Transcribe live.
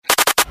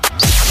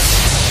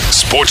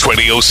Sports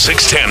Radio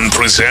 610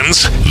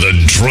 presents The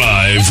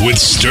Drive with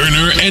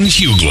Sterner and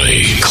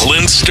Hughley.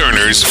 Clint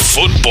Sterner's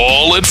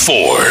Football at 4.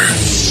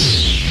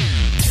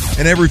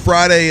 And every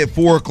Friday at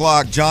 4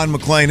 o'clock, John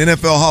McClain,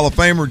 NFL Hall of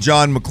Famer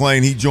John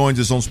McClain, he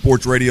joins us on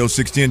Sports Radio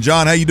 610.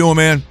 John, how you doing,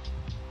 man?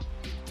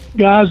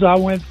 Guys, I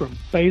went from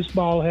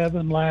baseball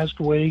heaven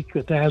last week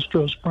at the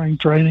Astros spring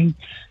training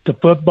to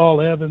football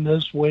heaven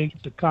this week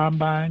at the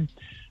Combine.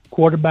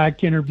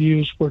 Quarterback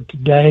interviews for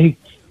today.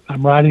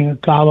 I'm writing a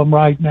column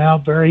right now,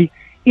 very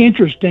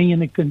interesting in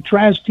the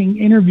contrasting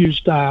interview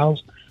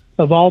styles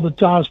of all the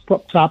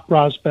top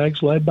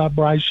prospects led by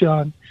Bryce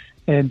Young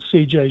and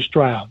C.J.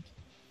 Stroud.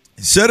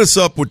 Set us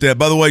up with that.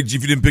 By the way, if you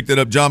didn't pick that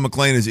up, John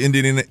McClain is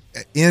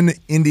in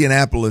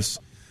Indianapolis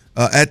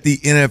at the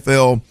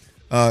NFL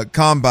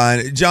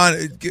Combine. John,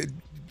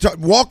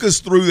 walk us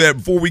through that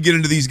before we get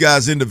into these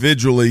guys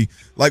individually.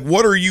 Like,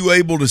 what are you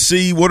able to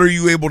see? What are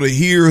you able to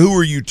hear? Who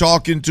are you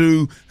talking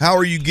to? How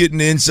are you getting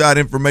inside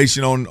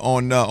information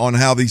on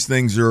how these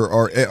things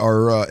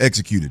are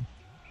executed?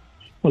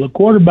 Well, the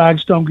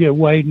quarterbacks don't get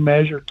weighed and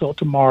measured till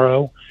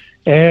tomorrow.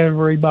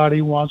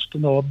 Everybody wants to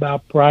know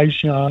about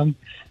Bryce Young.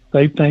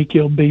 They think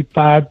he'll be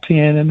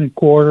 5'10" and a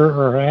quarter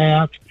or a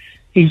half.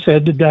 He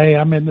said today,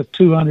 I'm in the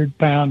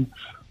 200-pound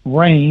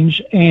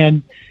range,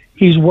 and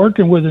he's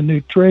working with a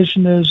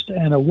nutritionist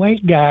and a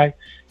weight guy.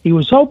 He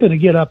was hoping to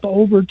get up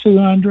over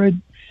 200.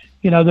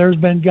 You know, there's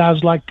been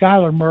guys like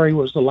Kyler Murray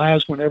was the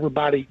last one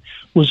everybody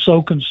was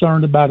so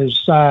concerned about his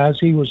size.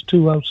 He was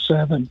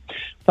 207,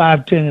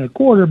 5'10" and a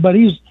quarter, but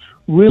he's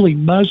really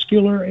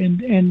muscular,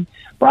 and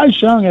Bryce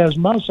Young has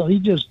muscle.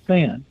 He's just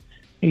thin.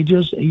 He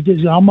just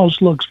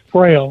almost looks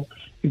frail,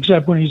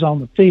 except when he's on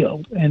the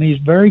field. And he's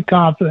very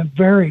confident,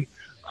 very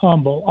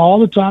humble. All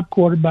the top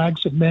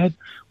quarterbacks have met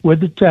with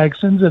the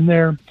Texans, and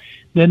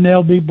then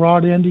they'll be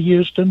brought into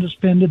Houston to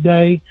spend a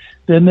day.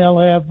 Then they'll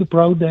have the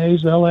pro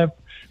days. They'll have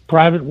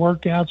private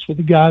workouts with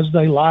the guys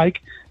they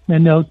like.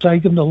 Then they'll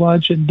take them to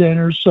lunch and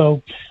dinner.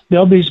 So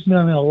they'll be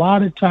spending a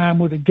lot of time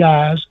with the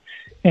guys.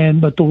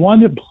 But the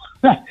one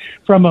that,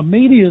 from a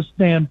media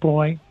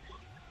standpoint,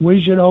 we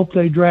should hope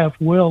they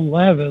draft Will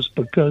Levis,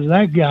 because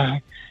that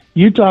guy,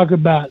 you talk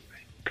about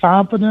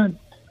confident,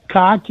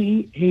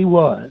 cocky, he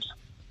was.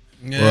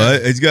 Yeah.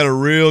 Well, he's got a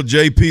real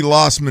J.P.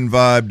 Lossman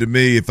vibe to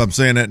me, if I'm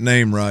saying that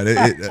name right.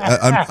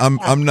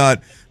 I'm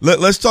not.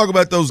 Let's talk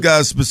about those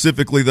guys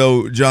specifically,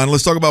 though, John.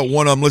 Let's talk about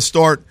one of them. Let's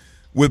start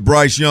with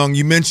Bryce Young.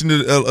 You mentioned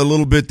it a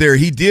little bit there.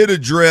 He did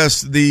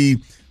address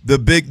the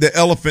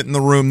elephant in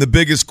the room, the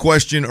biggest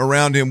question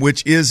around him,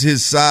 which is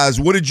his size.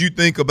 What did you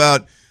think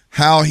about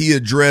how he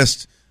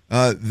addressed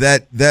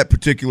that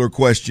particular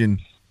question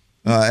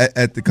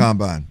at the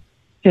Combine?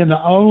 In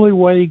the only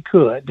way he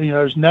could. You know,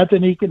 there's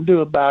nothing he can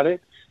do about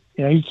it.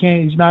 You know,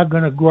 he's not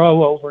going to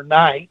grow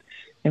overnight.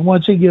 And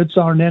once he gets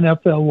on an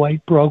NFL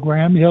weight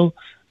program, he'll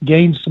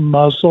gain some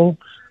muscle.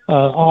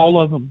 All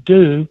of them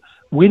do.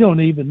 We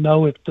don't even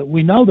know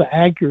we know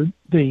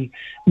the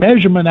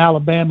measurement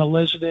Alabama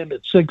listed him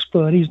at 6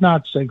 foot. He's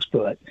not 6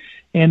 foot.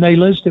 And they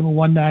listed him at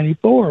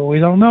 194. We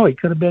don't know. He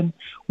could have been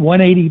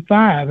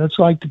 185. It's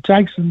like the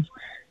Texans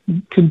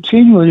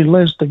continually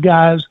list the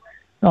guys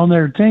on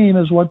their team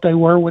as what they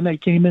were when they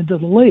came into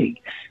the league.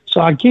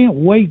 So I can't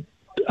wait.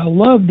 I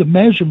love the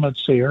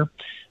measurements here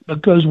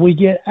because we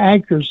get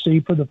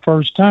accuracy for the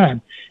first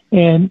time.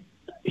 And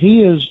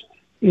he is,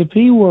 if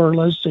he were,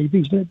 let's see, if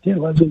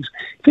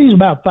he's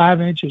about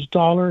 5 inches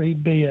taller,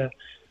 he'd be a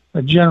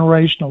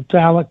generational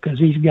talent, because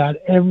he's got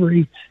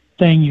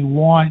everything you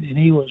want. And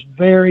he was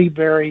very,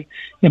 very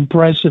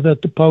impressive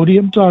at the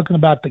podium, talking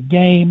about the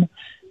game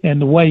and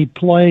the way he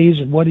plays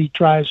and what he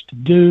tries to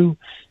do.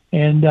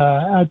 And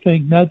I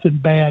think nothing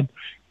bad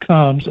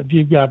comes if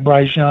you've got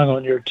Bryce Young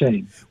on your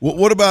team. Well,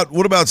 what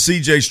about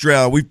C.J.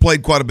 Stroud? We've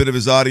played quite a bit of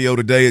his audio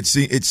today. It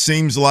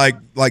seems like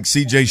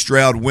C.J.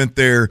 Stroud went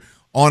there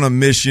on a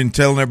mission,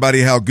 telling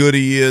everybody how good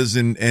he is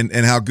and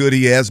how good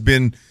he has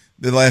been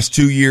the last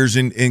 2 years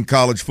in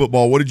college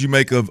football. What did you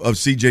make of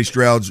C.J.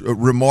 Stroud's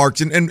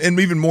remarks and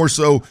even more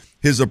so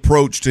his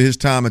approach to his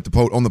time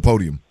on the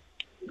podium?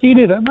 He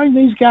did. I mean,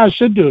 these guys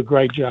should do a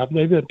great job.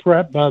 They've been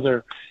prepped by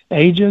their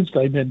agents.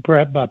 They've been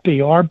prepped by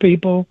PR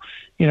people.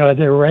 You know,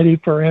 they're ready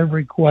for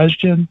every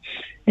question.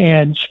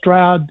 And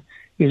Stroud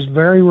is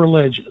very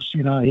religious.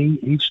 You know,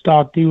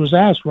 he was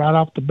asked right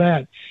off the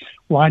bat,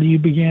 why do you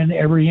begin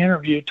every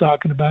interview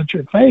talking about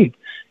your faith?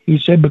 He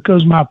said,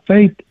 because my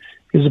faith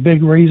is a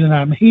big reason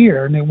I'm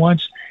here. And then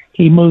once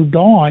he moved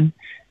on,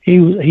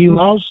 he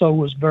also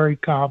was very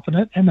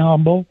confident and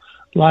humble,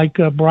 like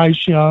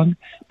Bryce Young,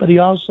 but he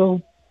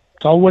also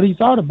told what he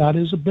thought about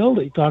his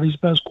ability. He thought he's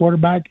the best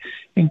quarterback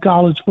in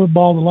college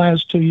football the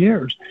last 2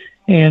 years.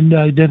 And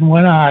didn't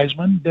win a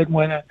Heisman, didn't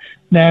win a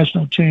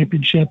national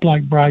championship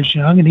like Bryce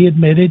Young. And he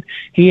admitted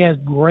he has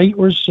great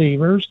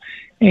receivers.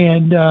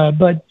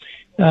 But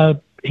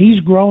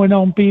he's growing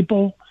on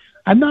people.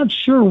 I'm not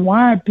sure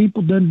why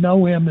people didn't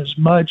know him as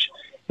much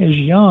as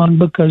Young,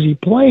 because he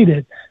played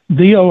at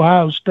The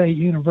Ohio State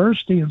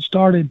University and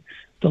started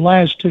the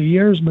last 2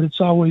 years, but it's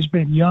always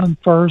been Young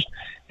first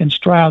and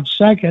Stroud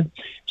second.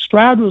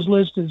 Stroud was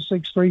listed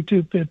 6'3",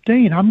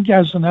 215. I'm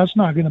guessing that's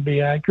not going to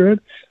be accurate.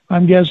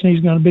 I'm guessing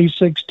he's going to be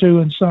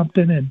 6'2" and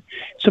something. And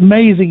it's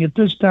amazing at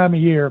this time of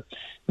year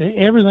that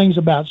everything's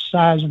about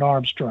size and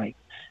arm strength.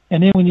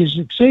 And then when you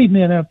succeed in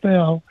the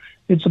NFL,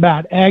 it's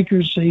about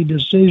accuracy,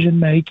 decision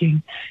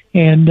making,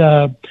 and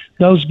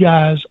those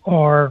guys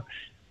are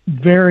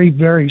very,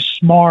 very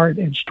smart.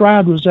 And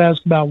Stroud was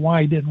asked about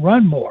why he didn't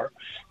run more,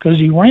 because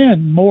he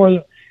ran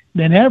more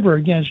than ever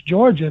against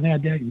Georgia and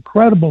had that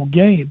incredible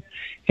game.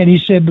 And he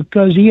said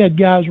because he had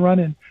guys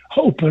running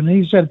open.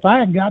 He said if I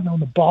had gotten on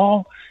the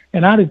ball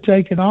and I'd have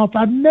taken off,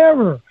 I'd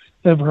never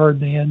have heard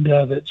the end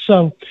of it.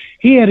 So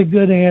he had a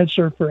good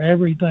answer for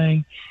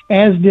everything,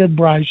 as did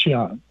Bryce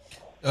Young.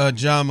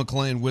 John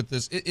McClain with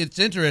us. It's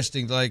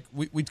interesting. Like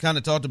we kind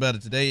of talked about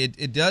it today.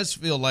 It does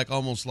feel like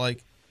almost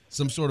like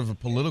some sort of a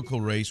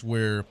political race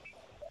where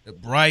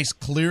Bryce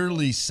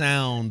clearly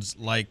sounds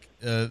like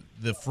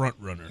the front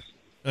runner.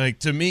 Like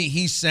to me,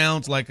 he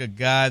sounds like a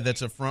guy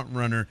that's a front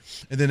runner,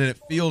 and then it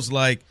feels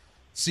like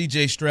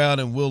C.J. Stroud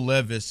and Will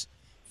Levis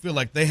feel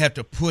like they have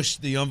to push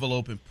the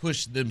envelope and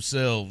push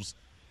themselves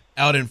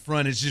out in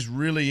front. It's just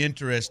really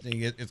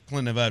interesting. It's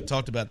Clint and I have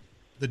talked about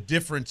the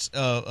difference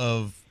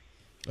of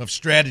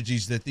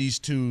strategies that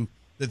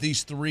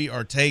these three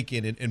are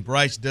taking, and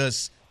Bryce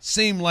does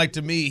seem like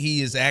to me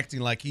he is acting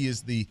like he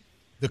is the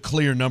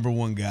clear number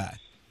one guy.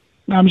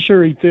 I'm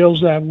sure he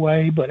feels that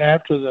way, but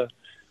after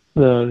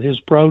his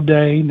pro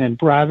day and then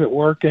private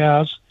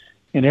workouts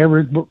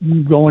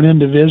and going in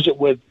to visit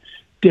with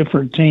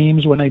different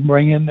teams when they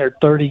bring in their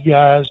 30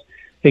 guys,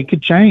 it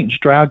could change.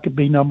 Stroud could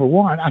be number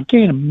one. I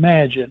can't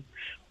imagine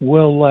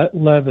Will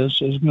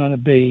Levis is going to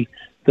be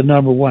the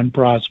number one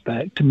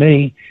prospect. To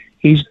me,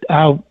 he's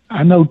out.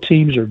 I know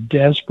teams are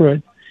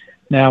desperate.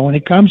 Now, when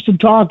it comes to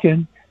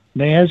talking,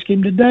 they asked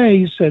him today,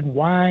 he said,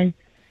 why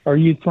are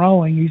you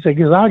throwing? He said,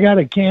 because I got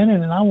a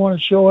cannon and I want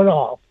to show it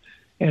off.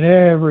 And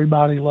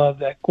everybody loved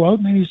that quote.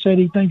 And then he said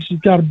he thinks he's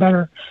got a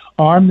better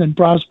arm than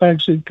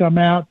prospects who've come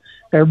out.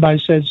 Everybody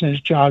said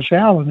since Josh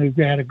Allen, who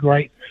had a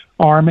great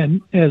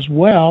arm as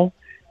well.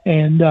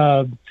 And,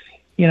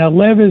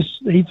 Levis,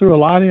 he threw a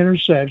lot of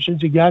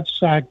interceptions. He got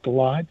sacked a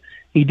lot.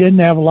 He didn't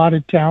have a lot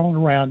of talent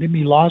around him.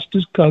 He lost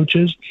his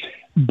coaches.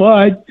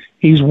 But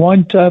he's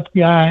one tough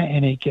guy,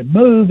 and he can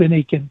move and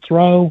he can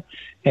throw.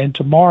 And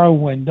tomorrow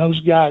when those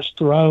guys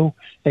throw,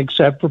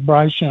 except for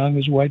Bryce Young,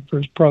 who's waiting for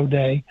his pro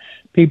day,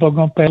 people are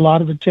going to pay a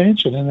lot of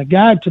attention. And the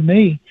guy, to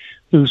me,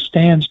 who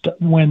stands to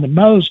win the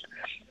most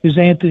is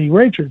Anthony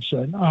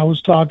Richardson. I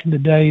was talking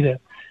today to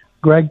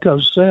Greg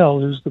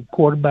Cosell, who's the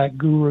quarterback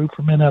guru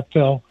from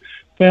NFL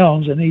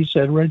Films, and he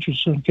said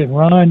Richardson can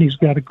run. He's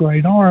got a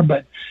great arm,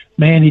 but,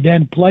 man, he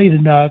doesn't play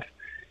enough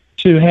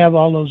to have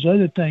all those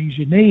other things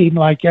you need.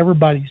 Like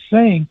everybody's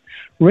saying,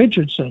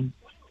 Richardson,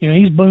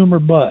 he's boom or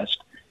bust.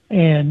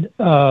 And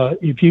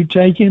if you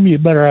take him, you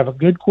better have a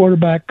good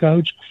quarterback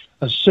coach,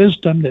 a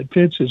system that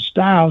fits his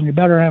style, and you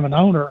better have an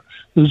owner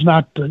who's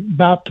not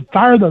about to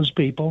fire those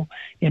people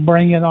and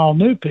bring in all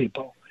new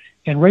people.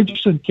 And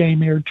Richardson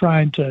came here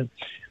trying to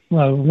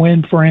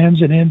win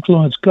friends and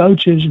influence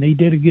coaches, and he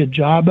did a good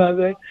job of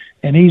it.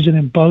 And he's an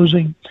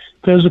imposing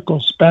physical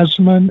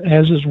specimen,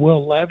 as is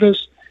Will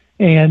Levis.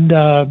 And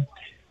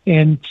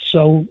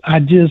so I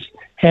just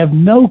have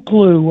no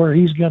clue where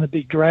he's going to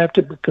be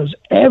drafted, because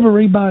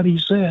everybody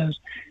says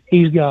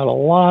he's got a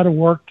lot of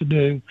work to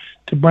do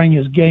to bring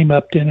his game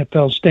up to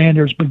NFL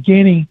standards,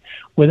 beginning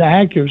with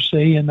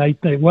accuracy. And they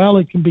think, well,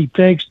 it can be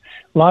fixed.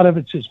 A lot of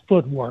it's his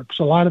footwork,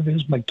 so a lot of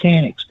his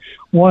mechanics.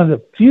 One of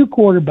the few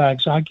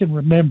quarterbacks I can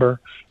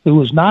remember who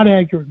was not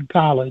accurate in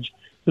college,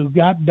 who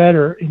got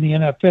better in the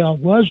NFL,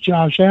 was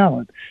Josh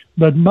Allen.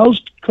 But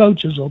most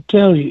coaches will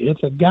tell you,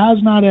 if a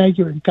guy's not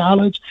accurate in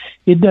college,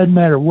 it doesn't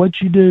matter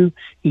what you do,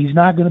 he's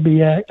not going to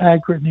be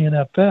accurate in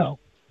the NFL.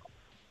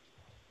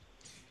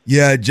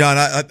 Yeah, John.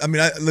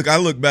 I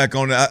look back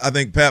on it. I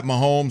think Pat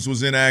Mahomes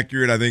was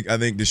inaccurate. I think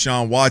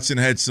Deshaun Watson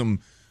had some.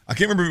 I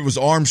can't remember if it was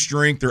arm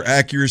strength or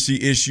accuracy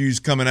issues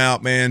coming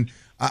out. Man,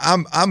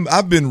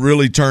 I've been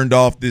really turned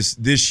off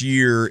this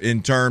year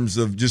in terms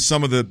of just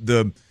some of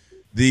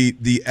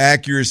the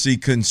accuracy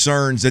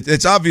concerns.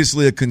 It's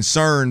obviously a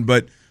concern,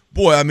 but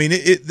boy, I mean,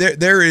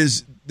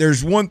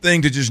 there's one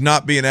thing to just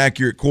not be an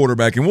accurate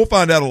quarterback, and we'll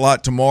find out a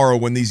lot tomorrow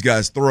when these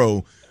guys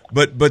throw.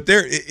 But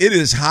it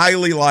is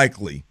highly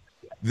likely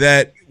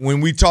that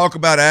when we talk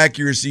about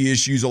accuracy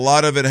issues, a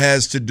lot of it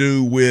has to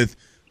do with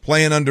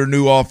playing under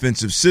new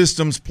offensive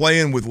systems,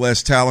 playing with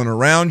less talent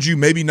around you,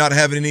 maybe not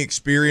having any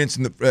experience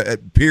in the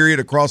period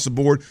across the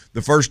board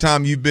the first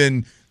time you've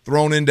been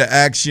thrown into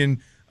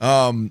action.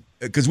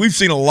 Because we've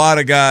seen a lot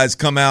of guys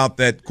come out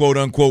that, quote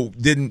unquote,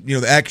 didn't,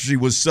 the accuracy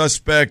was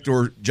suspect,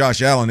 or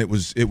Josh Allen, it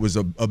was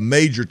a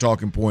major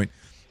talking point,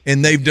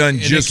 and they've done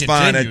just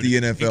fine at the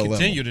NFL level. He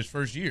continued his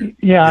first year.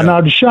 Yeah,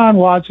 no, Deshaun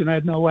Watson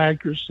had no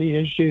accuracy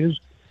issues.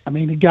 I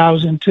mean, the guy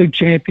was in 2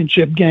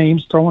 championship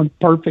games throwing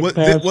perfect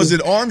passes. Was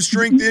it arm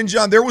strength then,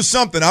 John? There was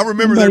something. I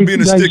remember there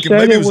being a stick, and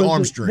maybe it was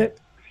arm strength.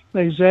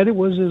 They said it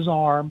was his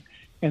arm,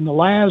 and the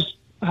last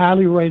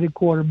highly rated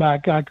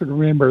quarterback I could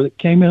remember that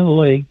came in the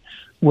league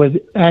with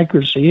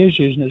accuracy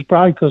issues, and it's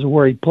probably because of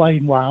where he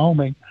played in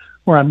Wyoming,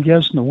 where I'm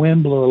guessing the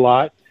wind blew a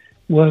lot,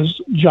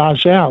 was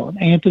Josh Allen.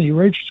 Anthony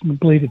Richardson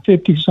completed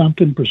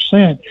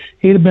 50-something%.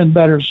 He'd have been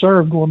better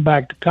served going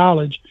back to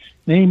college.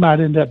 Then he might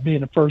end up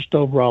being a first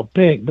overall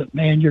pick. But,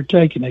 man, you're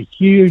taking a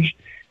huge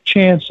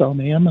chance on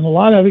him, and a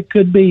lot of it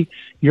could be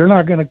you're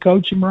not going to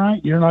coach him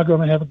right. You're not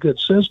going to have a good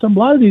system. A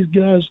lot of these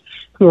guys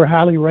who are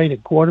highly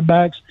rated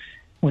quarterbacks,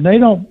 when they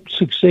don't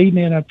succeed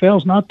in the NFL,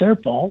 it's not their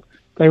fault.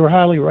 They were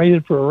highly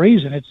rated for a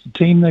reason. It's the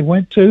team they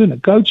went to and the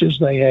coaches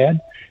they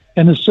had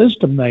and the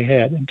system they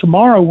had. And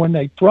tomorrow when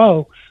they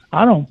throw,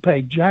 I don't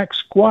pay jack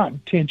squat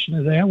attention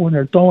to that when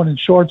they're throwing in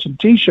shorts and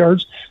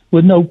T-shirts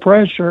with no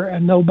pressure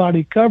and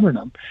nobody covering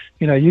them.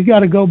 You know, you got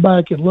to go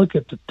back and look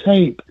at the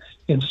tape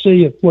and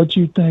see if what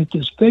you think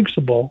is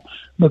fixable,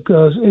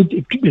 because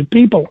if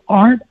people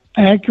aren't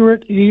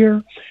accurate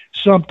here,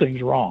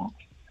 something's wrong.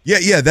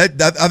 Yeah,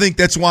 that I think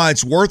that's why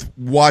it's worth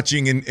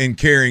watching and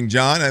caring,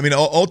 John. I mean,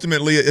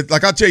 ultimately,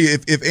 like I'll tell you,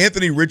 if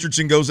Anthony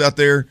Richardson goes out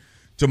there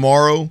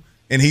tomorrow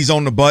and he's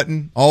on the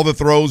button, all the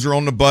throws are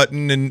on the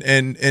button, and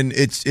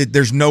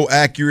there's no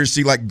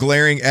accuracy, like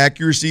glaring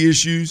accuracy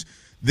issues,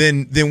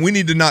 then we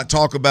need to not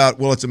talk about,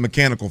 well, it's a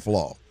mechanical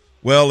flaw.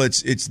 Well,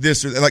 it's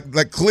this, or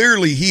like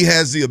clearly he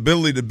has the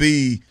ability to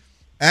be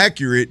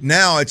accurate.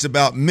 Now it's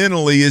about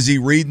mentally, is he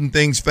reading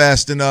things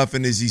fast enough,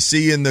 and is he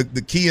seeing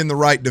the key in the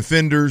right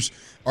defenders?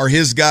 Are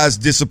his guys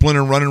disciplined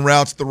and running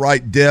routes the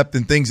right depth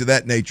and things of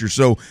that nature?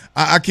 So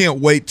I can't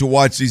wait to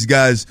watch these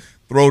guys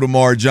throw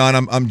tomorrow, John.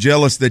 I'm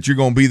jealous that you're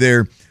going to be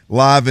there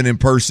live and in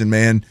person,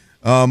 man.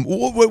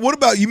 What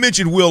about, you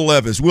mentioned Will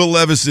Levis. Will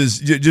Levis is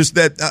just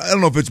that, I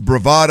don't know if it's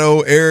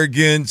bravado,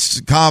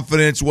 arrogance,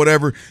 confidence,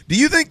 whatever. Do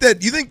you think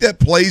that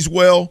plays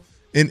well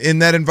in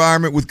that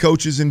environment with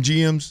coaches and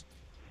GMs?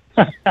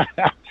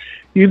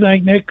 You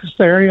think Nick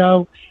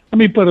Caserio? Let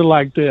me put it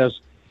like this.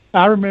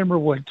 I remember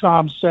when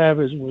Tom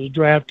Savage was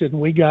drafted and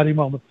we got him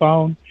on the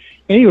phone,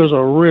 and he was a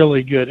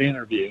really good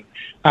interview.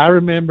 I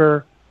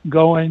remember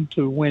going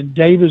to when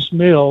Davis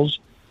Mills,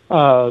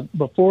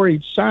 before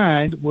he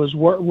signed, was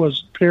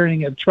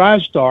appearing at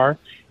TriStar,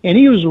 and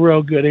he was a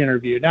real good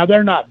interview. Now,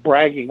 they're not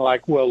bragging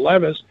like Will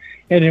Levis,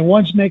 and then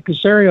once Nick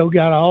Caserio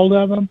got a hold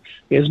of him,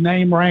 his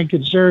name, rank,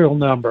 and serial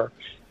number,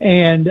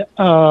 and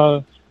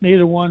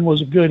neither one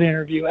was a good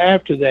interview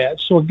after that.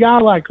 So a guy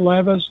like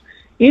Levis,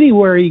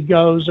 anywhere he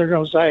goes, they're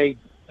going to say,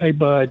 hey,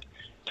 bud,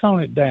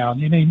 tone it down.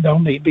 You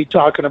don't need to be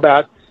talking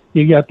about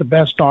you got the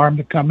best arm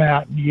to come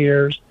out in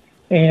years.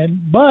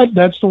 But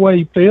that's the way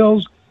he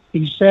feels.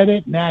 He said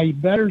it. Now he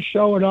better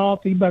show it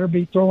off. He better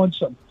be throwing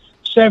some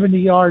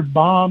 70-yard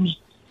bombs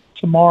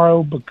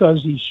tomorrow,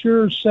 because he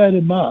sure set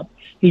him up.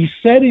 He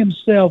set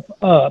himself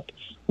up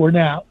where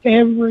now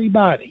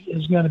everybody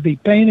is going to be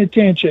paying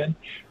attention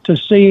to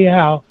see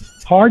how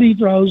hard he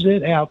throws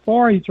it, how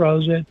far he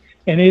throws it,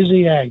 and is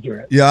he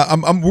accurate? Yeah,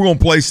 we're going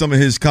to play some of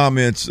his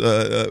comments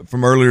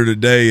from earlier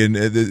today, and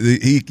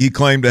he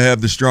claimed to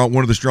have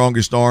one of the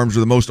strongest arms, or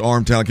the most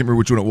arm talent. I can't remember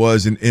which one it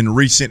was in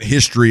recent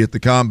history at the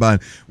Combine.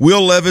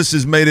 Will Levis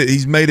has made it.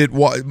 He's made it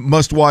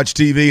must-watch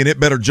TV, and it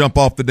better jump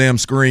off the damn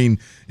screen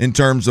in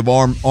terms of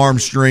arm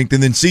strength.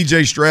 And then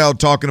C.J.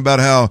 Stroud talking about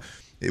how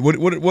what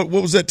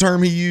was that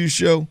term he used,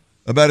 Show,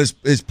 about his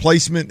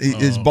placement,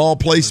 his ball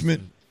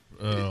placement.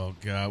 Oh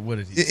God! What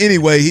did he say?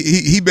 Anyway,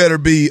 he better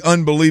be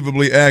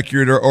unbelievably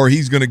accurate, or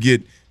he's gonna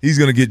get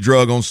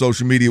drug on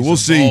social media. We'll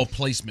see.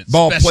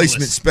 Ball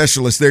placement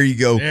specialist. There you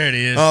go. There it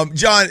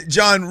is.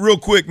 John, real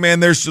quick, man.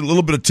 There's a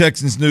little bit of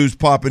Texans news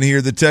popping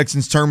here. The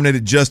Texans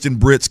terminated Justin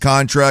Britt's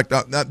contract.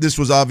 This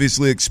was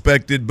obviously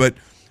expected, but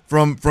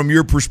from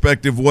your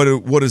perspective,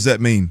 what does that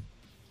mean?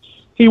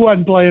 He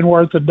wasn't playing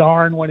worth a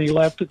darn when he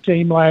left the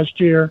team last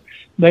year.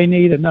 They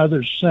need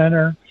another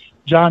center.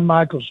 John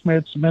Michael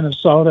Schmitz,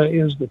 Minnesota,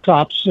 is the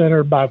top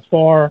center by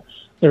far.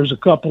 There's a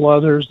couple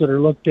others that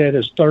are looked at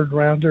as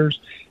third-rounders,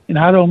 and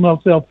I don't know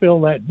if they'll fill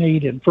that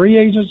need in free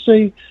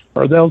agency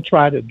or they'll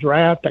try to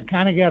draft. I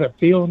kind of got a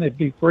feeling it'd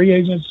be free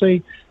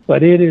agency,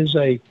 but it is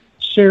a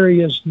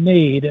serious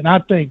need, and I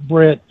think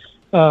Britt,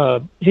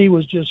 he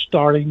was just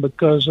starting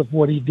because of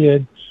what he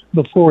did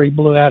before he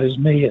blew out his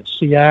knee at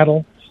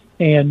Seattle,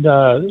 and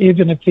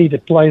even if he'd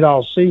have played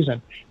all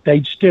season,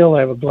 they'd still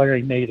have a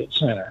glaring need at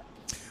center.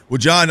 Well,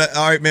 John, all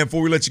right, man,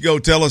 before we let you go,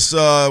 tell us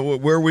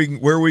where we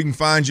can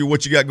find you,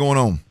 what you got going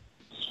on.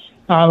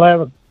 I'll have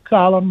a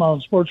column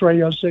on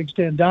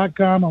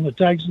sportsradio610.com on the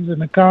Texans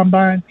and the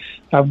Combine.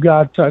 I've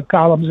got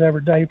columns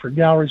every day for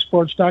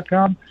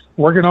gallerysports.com.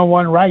 Working on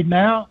one right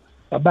now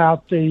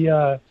about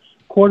the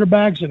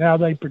quarterbacks and how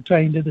they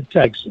pertain to the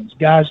Texans.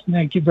 Guys,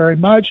 thank you very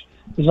much,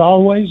 as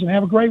always, and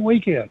have a great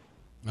weekend.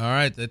 All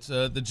right, that's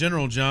the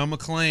General John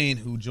McClain,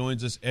 who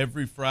joins us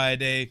every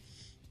Friday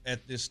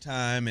at this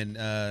time, and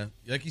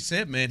like you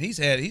said, man, he's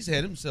had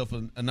himself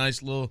a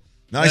nice little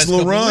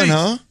run,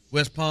 huh?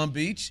 West Palm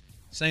Beach,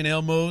 St.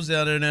 Elmo's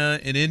out in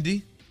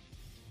Indy.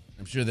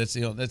 I'm sure that's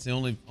the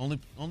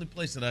only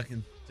place that I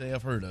can say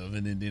I've heard of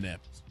in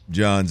Indianapolis.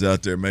 John's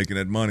out there making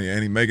that money,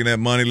 and he making that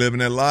money, living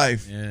that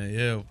life.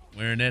 Yeah,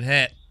 wearing that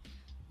hat.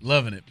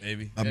 Loving it,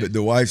 baby. I bet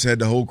the wife's had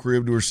the whole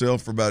crib to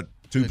herself for about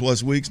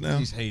 2+ weeks now.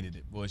 She's hated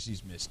it, boy.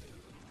 She's missed it.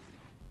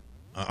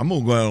 I'm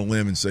gonna go out on a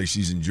limb and say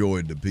she's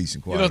enjoyed the peace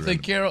and quiet. You don't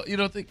think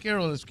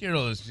Carol is?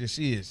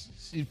 She is.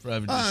 She's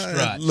probably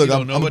distraught. Look,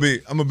 I'm gonna be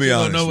honest. She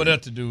don't know what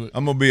else to do with.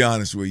 I'm gonna be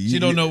honest with you. She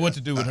don't know what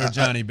to do with her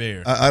Johnny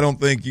Bear. I don't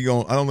think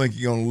you're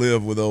gonna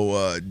live with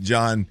old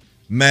John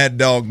Mad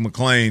Dog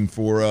McClain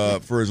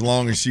for as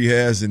long as she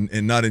has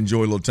and not enjoy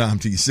a little time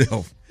to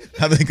yourself.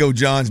 I think old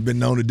John's been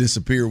known to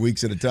disappear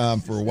weeks at a time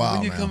for a while.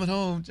 When you now. coming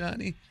home,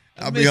 Johnny?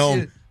 I'll be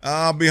home.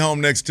 I'll be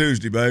home next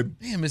Tuesday, babe.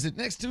 Damn, is it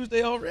next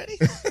Tuesday already?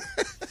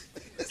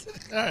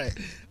 All right.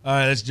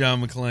 That's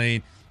John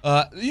McClain.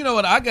 You know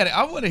what?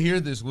 I want to hear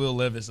this Will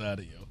Levis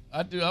audio.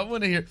 I do. I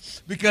want to hear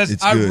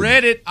because I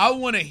read it. I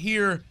want to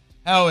hear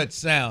how it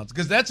sounds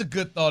because that's a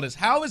good thought. Is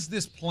how is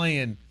this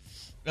playing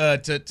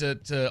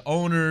to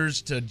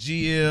owners, to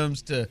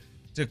GMs,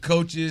 to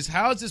coaches?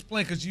 How is this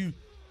playing? Because you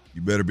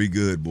better be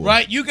good, boy.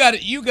 Right? You got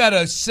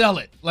to sell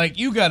it. Like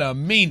you got to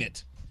mean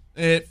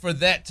it for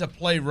that to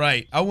play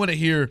right. I want to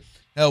hear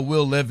how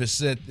Will Levis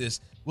said this.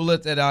 We'll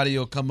let that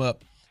audio come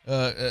up.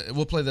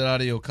 We'll play that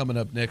audio coming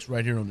up next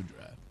right here on The Drive.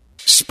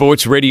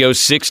 Sports Radio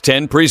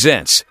 610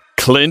 presents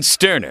Clint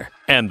Sterner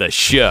and the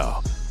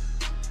Show.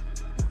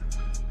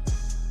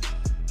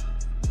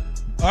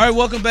 All right,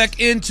 welcome back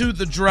into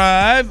The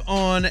Drive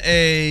on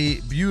a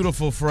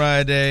beautiful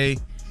Friday.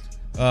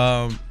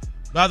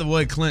 By the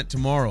way, Clint,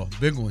 tomorrow,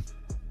 big one.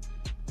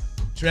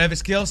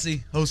 Travis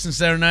Kelce hosting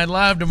Saturday Night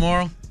Live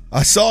tomorrow.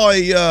 I saw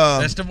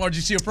That's tomorrow. Did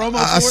you see a promo?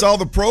 I saw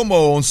the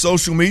promo on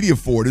social media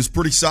for it. It's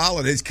pretty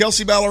solid. Is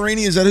Kelsey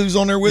Ballerini? Is that who's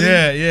on there with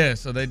him? Yeah.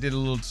 So they did a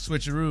little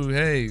switcheroo.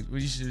 Hey,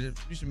 you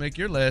should make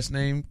your last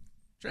name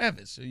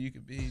Travis, so you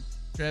could be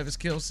Travis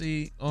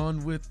Kelce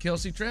on with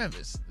Kelsey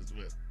Travis. Is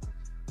what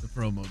the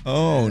promo.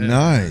 Oh,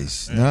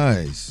 nice.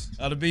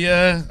 Ought to be.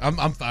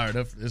 I'm fired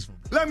up for this one.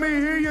 Let me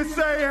hear you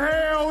say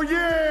hell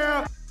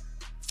yeah.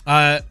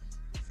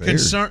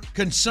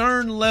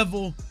 Concern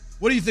level.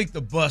 What do you think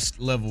the bust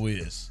level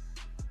is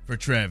for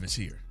Travis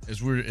here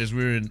as we're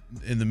in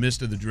the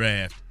midst of the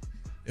draft?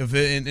 If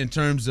in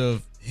terms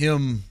of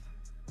him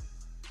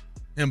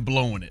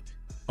blowing it.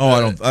 Oh,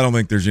 I don't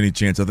think there's any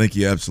chance. I think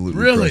he absolutely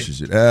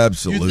crushes it.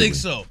 Absolutely. You think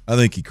so? I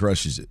think he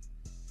crushes it.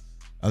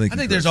 I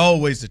think there's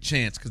always a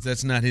chance because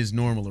that's not his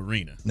normal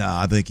arena.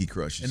 Nah, I think he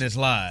crushes and it. It's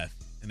live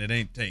and it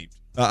ain't taped.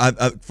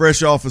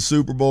 Fresh off a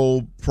Super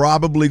Bowl,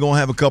 probably gonna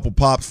have a couple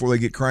pops before they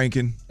get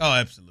cranking. Oh,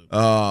 absolutely.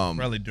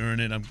 Probably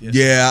during it, I'm guessing.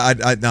 Yeah,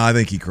 I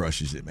think he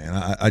crushes it, man.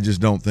 I just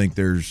don't think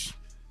there's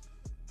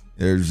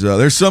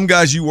some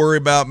guys you worry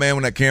about, man.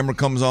 When that camera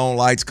comes on,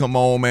 lights come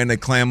on, man, they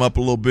clam up a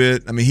little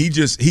bit. I mean, he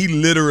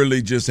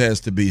literally just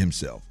has to be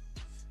himself,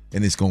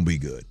 and it's gonna be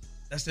good.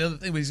 That's the other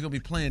thing, but he's gonna be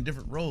playing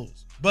different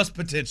roles. Bust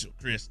potential,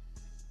 Chris.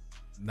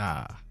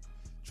 Nah,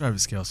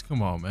 Travis Kelce,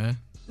 come on, man.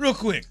 Real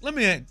quick, let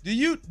me ask: Do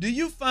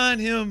you find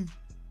him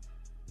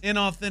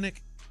inauthentic?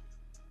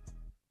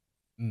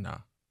 Nah.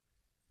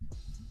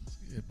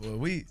 Yeah,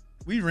 boy,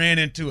 we ran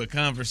into a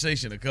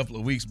conversation a couple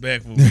of weeks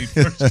back when we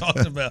first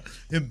talked about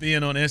him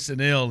being on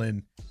SNL,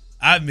 and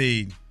I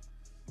mean,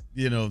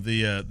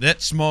 that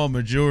small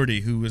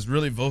majority who was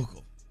really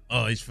vocal.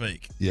 Oh, he's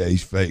fake. Yeah,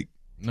 he's fake.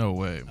 No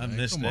way, man. I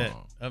missed Come that.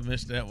 on. I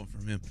missed that one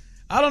from him.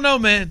 I don't know,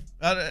 man.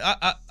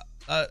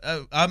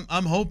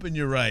 I'm hoping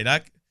you're right.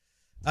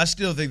 I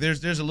still think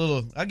there's a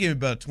little. I give him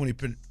about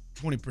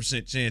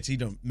 20% chance he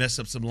don't mess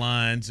up some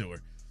lines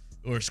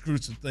or screw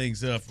some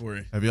things up.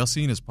 Have y'all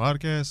seen his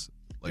podcast?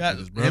 Got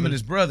him and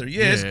his brother.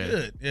 Yeah, it's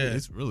good. Yeah,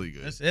 it's really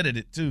good. Let's edit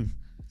it too.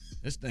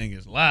 This thing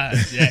is live,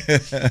 Jack.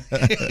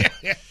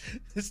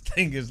 This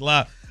thing is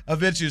live. I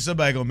bet you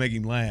somebody gonna make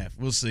him laugh.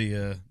 We'll see.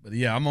 But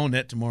yeah, I'm on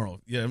that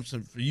tomorrow. Yeah,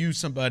 for you,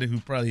 somebody who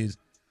probably is.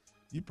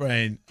 You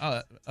probably.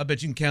 I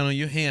bet you can count on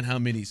your hand how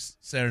many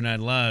Saturday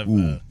Night Live.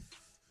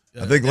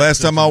 I think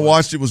last time I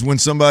watched it was when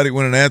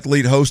an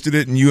athlete hosted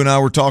it, and you and I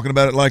were talking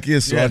about it like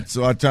this.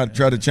 So I tried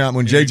to chime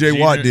when J.J.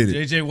 Watt did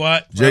it. J.J.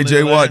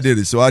 Watt did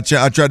it. So I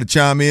tried to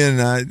chime in.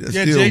 And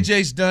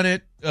J.J.'s done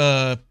it.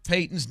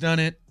 Peyton's done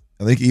it.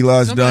 I think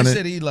Eli's done it. Somebody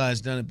said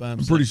Eli's done it by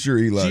himself. I'm pretty sure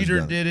Eli's Jeter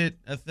done did it.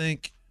 I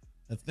think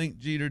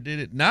Jeter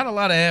did it. Not a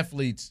lot of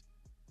athletes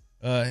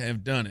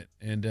have done it,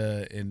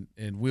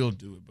 and will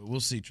do it. But we'll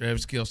see.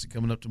 Travis Kelce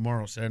coming up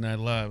tomorrow, Saturday Night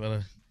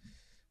Live.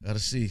 Got to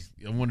see.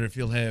 I wonder if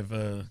he'll have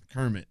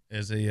Kermit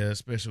as a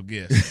special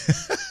guest.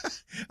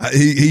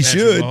 He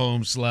should.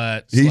 Mahomes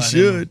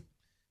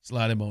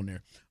slide him on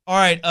there. All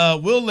right,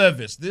 Will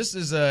Levis. This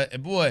is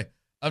boy.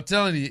 I'm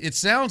telling you, it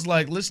sounds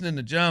like listening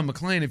to John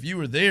McClain. If you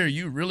were there,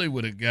 you really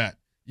would have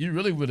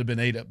been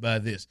ate up by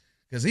this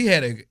because he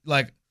had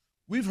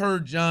we've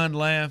heard John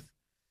laugh.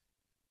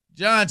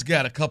 John's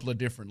got a couple of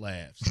different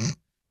laughs,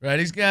 right?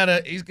 He's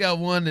got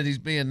one that he's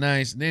being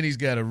nice, and then he's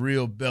got a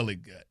real belly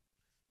gut.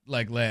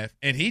 Laugh,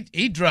 and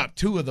he dropped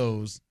two of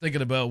those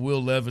thinking about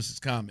Will Levis's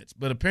comments.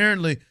 But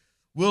apparently,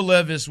 Will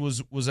Levis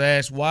was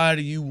asked, "Why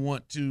do you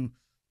want to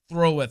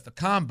throw at the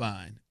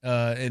combine?"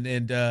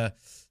 And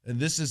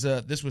this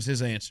was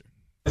his answer.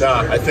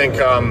 Nah, I think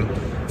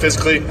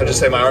physically, I just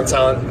say my arm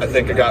talent. I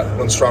think I got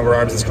one of the stronger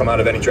arms that's come out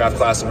of any draft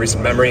class in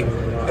recent memory.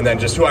 And then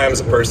just who I am as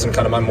a person,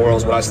 kind of my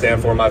morals, what I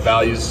stand for, my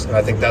values. And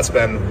I think that's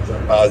been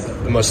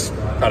the most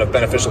kind of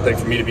beneficial thing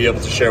for me to be able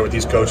to share with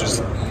these coaches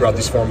throughout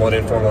these formal and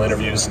informal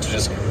interviews, to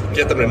just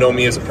get them to know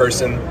me as a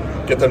person,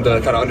 get them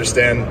to kind of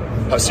understand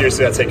how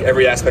seriously I take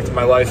every aspect of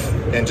my life,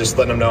 and just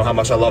letting them know how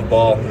much I love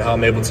ball and how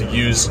I'm able to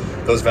use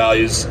those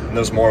values and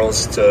those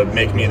morals to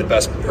make me the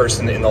best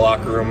person in the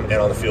locker room and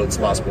on the field as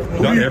possible.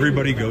 Not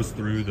everybody goes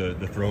through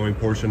the throwing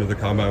portion of the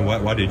combine.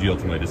 Why did you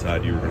ultimately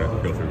decide you were going to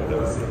go through with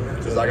that?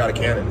 Because I got a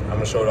cannon. I'm going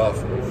to show it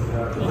off.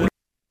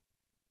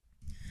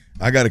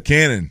 I got a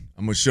cannon.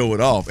 I'm gonna show it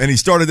off, and he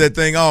started that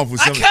thing off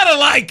with some. I kind of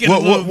like it a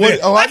little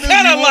bit. Oh, I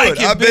kind of like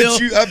it, Bill.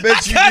 I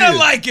bet you. I kind of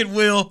like it,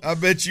 Will. I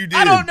bet you did.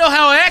 I don't know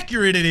how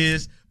accurate it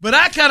is, but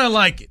I kind of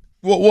like it.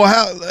 Well,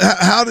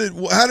 how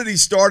did he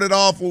start it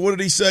off? Well, what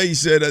did he say? He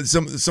said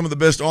some of the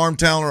best arm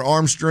talent or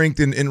arm strength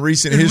in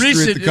recent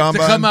history at the combine.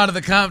 To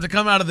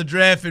come out of the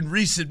draft in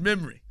recent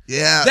memory.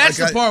 Yeah, that's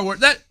the part where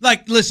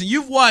listen,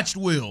 you've watched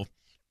Will,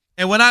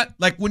 and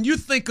when you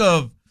think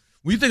of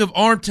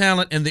arm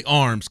talent and the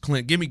arms,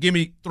 Clint, give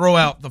me throw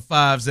out the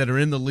fives that are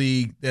in the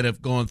league that have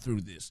gone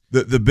through this.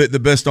 The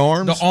best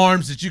arms? The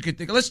arms that you could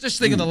think of. Let's just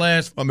think of the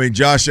last. I mean,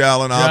 Josh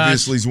Allen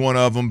obviously is one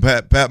of them.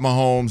 Pat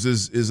Mahomes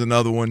is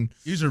another one.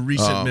 These are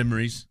recent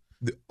memories.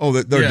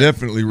 They're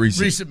definitely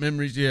recent. Recent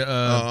memories,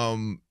 yeah.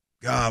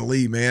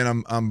 Golly,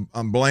 man, I'm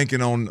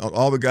blanking on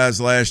all the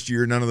guys last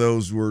year. None of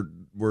those were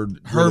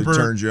Herbert really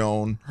turned you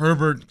on.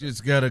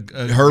 Herbert's got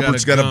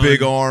a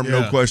big arm,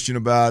 no question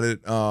about it.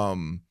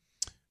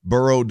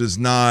 Burrow does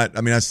not.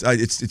 I mean,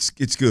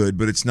 it's good,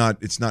 but it's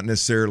not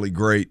necessarily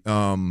great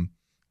on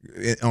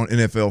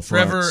NFL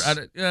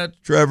fronts.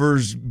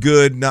 Trevor's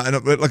good.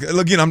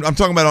 Again, I'm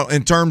talking about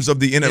in terms of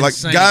the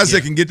NFL, guys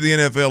that can get to the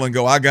NFL and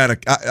go. I'm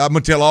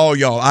gonna tell all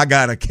y'all, I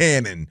got a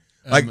cannon.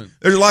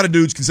 There's a lot of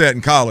dudes can say it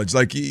in college.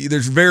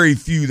 There's very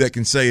few that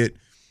can say it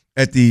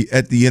at the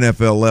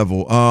NFL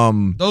level.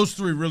 Those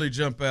three really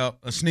jump out.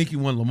 A sneaky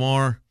one,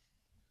 Lamar.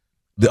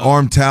 The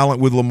arm talent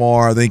with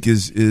Lamar, I think,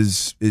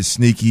 is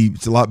sneaky.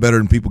 It's a lot better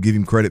than people give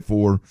him credit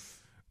for.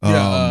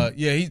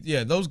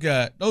 Those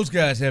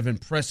guys have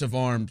impressive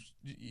arms.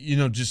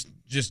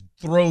 Just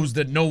throws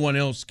that no one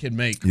else can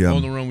make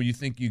on the run when you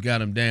think you got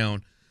him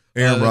down.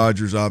 Aaron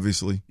Rodgers,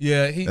 obviously.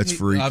 Yeah, that's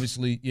free.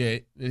 Obviously, yeah,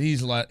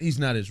 he's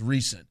not as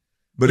recent.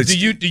 But do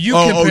you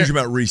compare? Oh, you're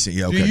about recent?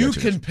 Yeah. Okay. Do you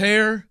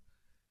compare?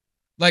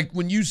 Like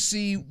when you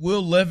see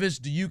Will Levis,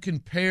 do you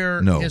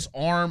compare his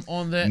arm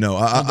on that? No,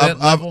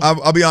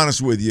 I'll be honest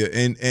with you,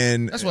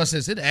 and that's why I said,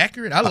 is it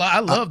accurate? I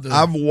love the.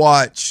 I've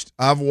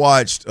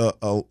watched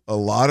a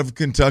lot of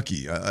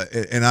Kentucky,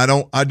 and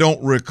I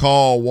don't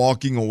recall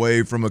walking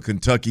away from a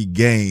Kentucky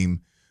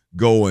game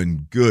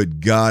going,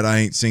 "Good God, I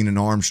ain't seen an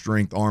arm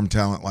strength, arm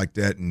talent like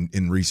that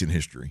in recent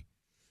history."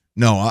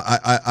 No,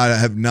 I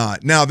have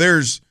not. Now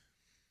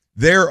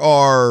there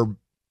are.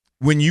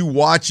 When you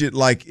watch it,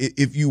 like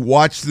if you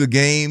watch the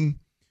game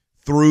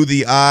through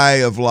the eye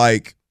of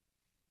like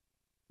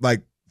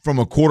from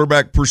a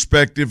quarterback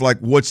perspective, like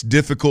what's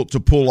difficult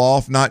to pull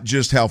off, not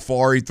just how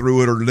far he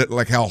threw it or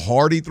like how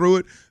hard he threw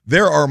it,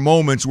 there are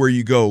moments where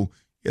you go,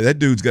 yeah, that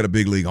dude's got a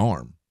big league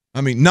arm.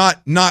 I mean,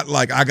 not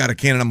like I got a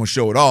cannon, I'm gonna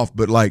show it off,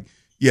 but like,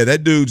 yeah,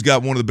 that dude's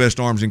got one of the best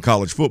arms in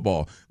college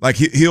football. Like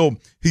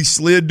he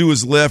slid to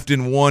his left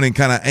in one and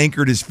kind of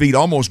anchored his feet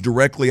almost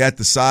directly at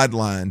the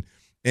sideline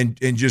and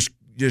just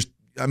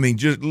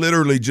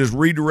literally just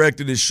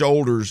redirected his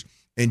shoulders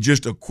and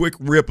just a quick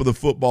rip of the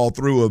football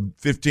through a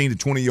 15 to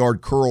 20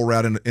 yard curl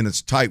route in a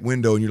tight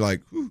window, and you're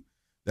like, whew,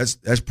 that's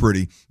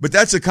pretty. But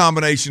that's a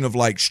combination of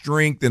like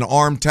strength and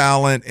arm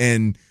talent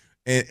and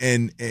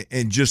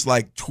just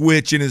like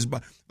twitch in his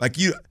like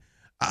you.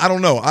 I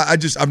don't know.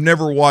 I've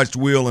never watched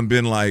Will and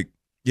been like,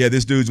 yeah,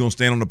 this dude's gonna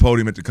stand on the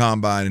podium at the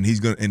combine and he's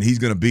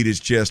gonna beat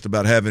his chest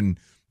about having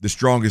the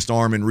strongest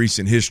arm in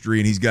recent history,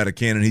 and he's got a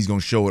cannon. He's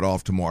going to show it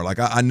off tomorrow. Like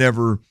I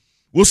never.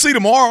 We'll see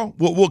tomorrow.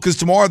 Because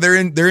tomorrow they're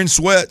in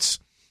sweats,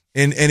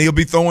 and he'll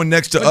be throwing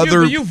next to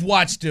other. You've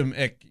watched him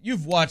at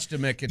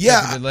Kentucky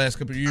the last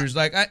couple of years.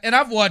 And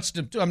I've watched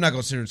him too. I'm not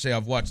going to sit here and say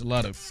I've watched a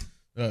lot of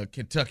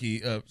Kentucky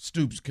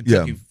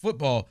Kentucky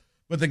football,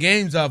 but the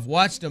games I've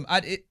watched him,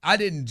 I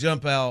didn't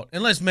jump out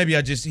unless maybe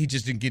he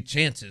just didn't get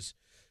chances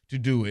to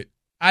do it.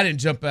 I didn't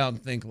jump out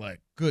and think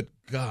like, good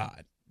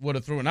God. What a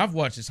throw. And I've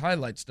watched his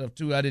highlight stuff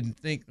too. I didn't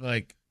think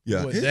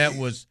that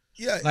was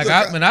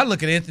when I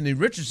look at Anthony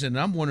Richardson,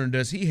 I'm wondering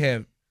does he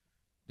have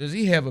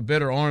a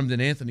better arm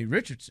than Anthony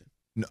Richardson?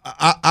 No,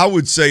 I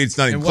would say it's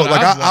not even close.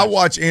 Like I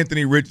watch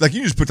Anthony Richardson, like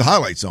you just put the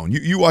highlights on.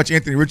 You watch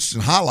Anthony Richardson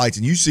highlights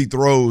and you see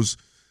throws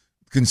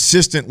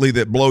consistently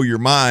that blow your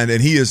mind,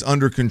 and he is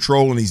under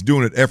control and he's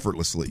doing it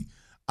effortlessly.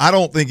 I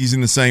don't think he's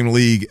in the same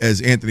league as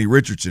Anthony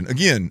Richardson.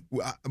 Again,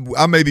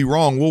 I may be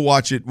wrong. We'll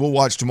watch it. We'll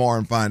watch tomorrow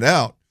and find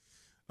out.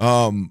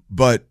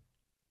 But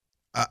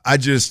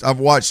I've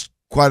watched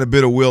quite a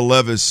bit of Will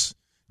Levis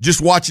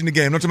just watching the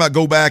game. I'm not talking about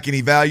go back and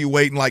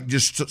evaluate and like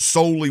just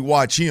solely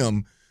watch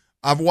him.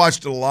 I've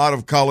watched a lot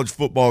of college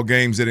football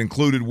games that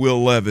included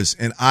Will Levis,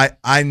 and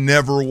I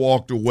never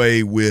walked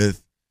away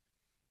with,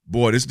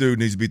 boy, this dude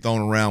needs to be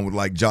thrown around with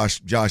like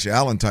Josh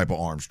Allen type of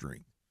arm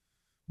strength.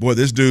 Boy,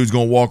 this dude's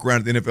going to walk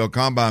around at the NFL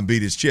Combine and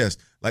beat his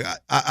chest. Like,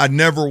 I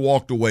never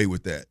walked away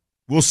with that.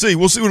 We'll see.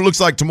 We'll see what it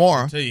looks like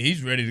tomorrow. I'll tell you,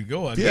 he's ready to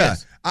go, I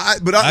guess.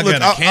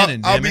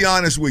 I'll be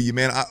honest with you,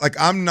 man.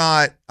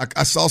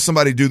 I saw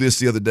somebody do this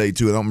the other day,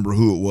 too. I don't remember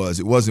who it was.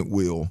 It wasn't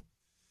Will.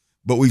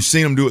 But we've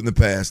seen him do it in the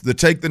past. The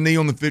take the knee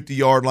on the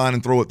 50-yard line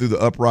and throw it through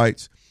the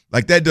uprights,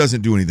 like that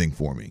doesn't do anything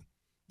for me.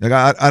 Like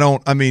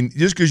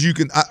just because you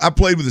can – I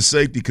played with a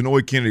safety,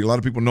 Kenoy Kennedy. A lot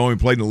of people know him.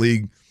 Played in the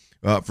league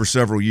for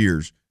several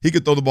years. He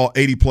could throw the ball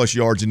 80-plus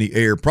yards in the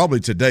air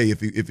probably today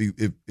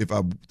if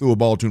I threw a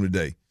ball to him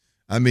today.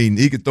 I mean,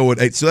 he could throw it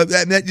 8. So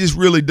that just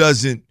really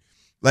doesn't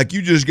 – like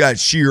you just got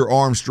sheer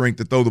arm strength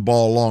to throw the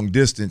ball a long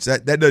distance.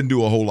 That doesn't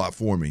do a whole lot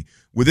for me.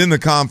 Within the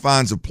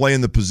confines of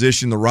playing the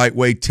position the right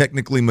way,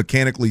 technically,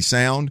 mechanically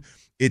sound,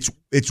 it's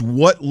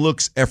what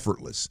looks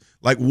effortless.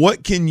 Like,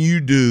 what can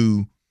you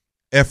do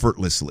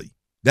effortlessly?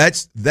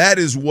 That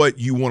is what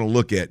you want to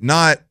look at.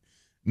 Not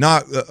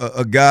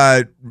a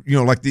guy,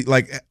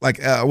 like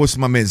what's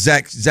my man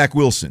Zach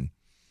Wilson.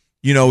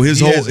 You know, his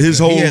whole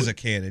he has a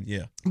cannon,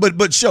 yeah.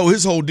 But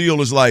his whole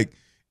deal is like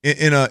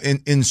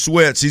in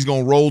sweats, he's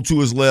gonna roll to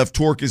his left,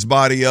 torque his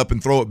body up,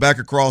 and throw it back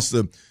across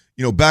the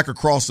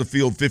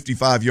field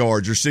 55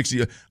 yards or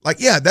 60. Like,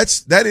 yeah,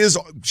 that is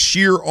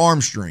sheer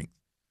arm strength.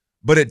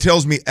 But it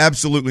tells me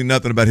absolutely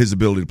nothing about his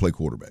ability to play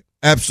quarterback.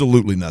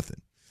 Absolutely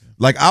nothing.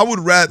 Like, I would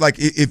rather, like,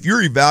 if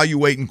you're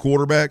evaluating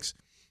quarterbacks,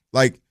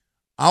 like,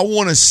 I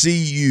want to see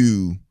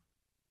you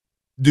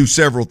do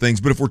several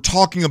things. But if we're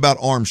talking about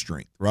arm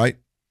strength, right,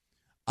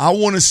 I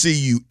want to see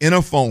you in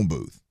a phone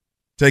booth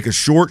take a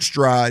short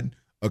stride,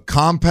 a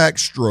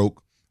compact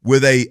stroke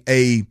with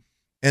I'd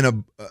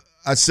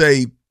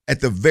say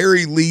at the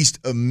very least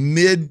a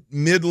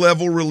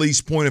mid-level release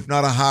point, if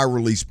not a high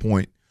release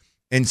point.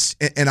 And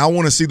I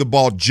want to see the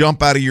ball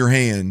jump out of your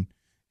hand,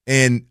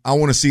 and I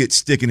want to see it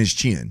stick in his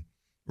chin,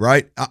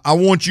 right? I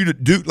want you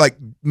to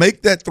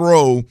make that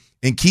throw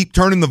and keep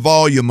turning the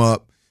volume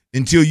up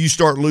until you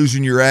start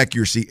losing your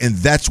accuracy, and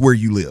that's where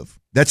you live.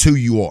 That's who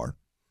you are,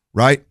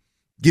 right?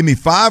 Give me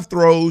 5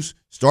 throws.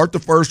 Start the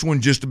first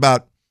one just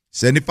about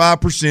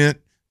 75%.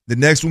 The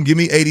next one, give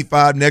me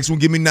 85. Next one,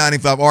 give me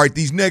 95. All right,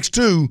 these next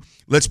 2,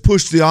 let's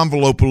push the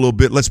envelope a little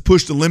bit. Let's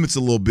push the limits a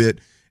little bit.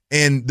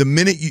 And the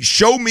minute you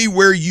show me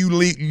where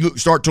you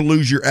start to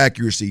lose your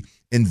accuracy,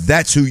 and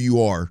that's who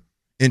you are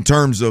in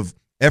terms of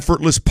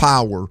effortless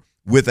power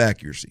with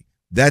accuracy.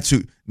 That's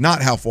who,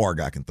 not how far a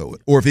guy can throw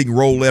it, or if he can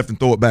roll left and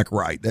throw it back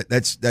right.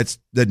 That's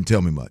doesn't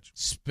tell me much.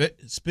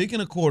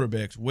 Speaking of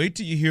quarterbacks, wait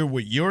till you hear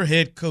what your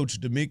head coach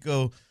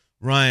DeMeco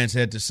Ryans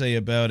had to say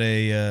about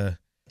a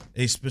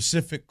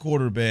specific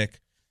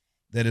quarterback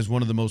that is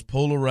one of the most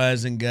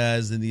polarizing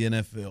guys in the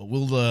NFL.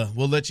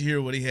 We'll let you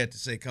hear what he had to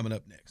say coming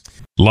up next.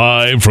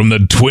 Live from the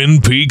Twin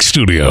Peaks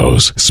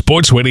Studios,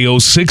 Sports Radio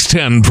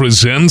 610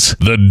 presents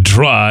The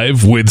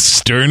Drive with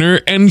Sterner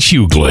and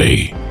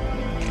Hughley.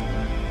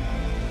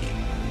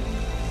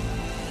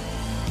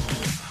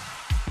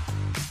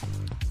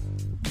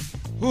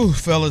 Ooh,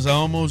 fellas, I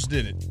almost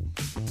did it.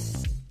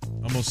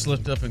 Almost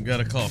slipped up and got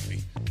a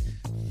coffee.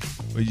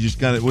 Well,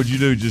 what'd you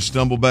do? Just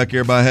stumble back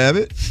there by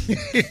habit?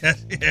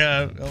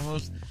 yeah, I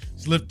almost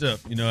slipped up.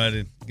 You know,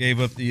 I gave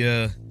up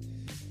the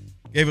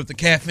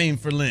caffeine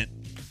for Lent,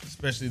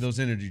 especially those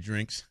energy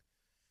drinks.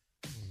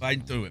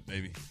 Fighting through it,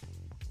 baby.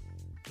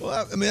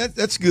 Well, I mean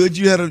that's good.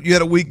 You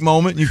had a weak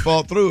moment and you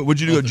fought through it.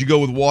 What'd you do? Did you go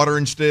with water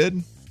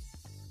instead?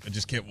 I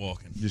just kept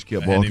walking. I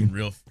hadn't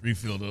even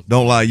refilled up.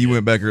 Don't lie, you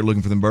went back there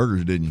looking for them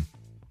burgers, didn't you?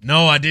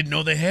 No, I didn't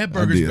know they had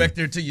burgers back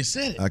there till you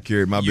said it. I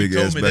carried my big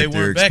ass back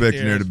there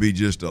expecting there to be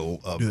just I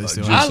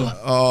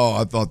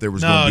thought there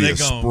was going to be a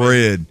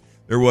spread. Man.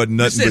 There wasn't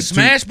nothing but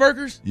smash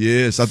burgers?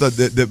 Yes, I thought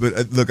that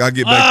but look, I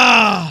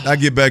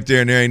get back there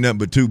and there ain't nothing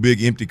but 2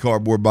 big empty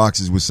cardboard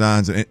boxes with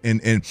signs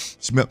and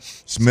smell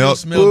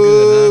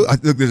good. Huh?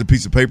 Look, there's a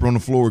piece of paper on the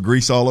floor with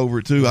grease all over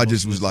it too. I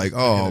just was like,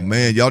 "Oh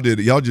man,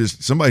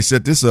 somebody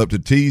set this up to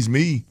tease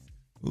me."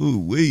 Ooh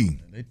wee!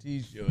 They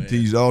teased your ass.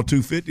 Teased all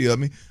 250 of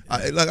me. By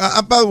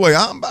the way,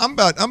 I'm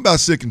about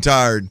sick and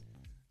tired.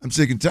 I'm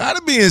sick and tired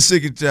of being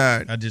sick and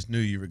tired. I just knew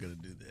you were going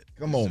to do that.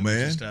 Come on,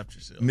 man. You stopped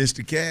yourself,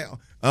 Mr. Cal.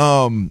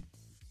 I'm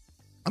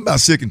about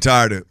sick and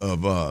tired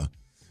of all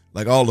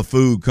the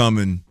food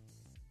coming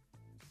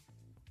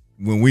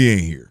when we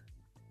ain't here.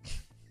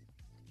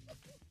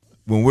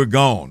 When we're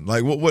gone,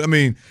 like what I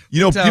mean,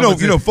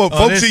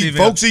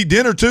 folks eat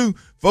dinner too.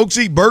 Folks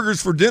eat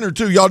burgers for dinner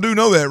too. Y'all do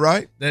know that,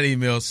 right? That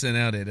email sent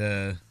out at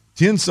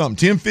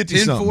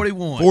 10:50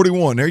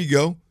 41. There you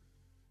go.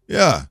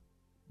 Yeah.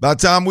 By the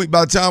time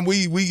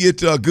we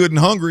get good and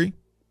hungry,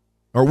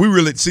 or we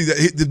really see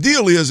that the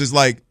deal is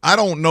like I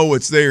don't know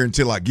it's there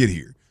until I get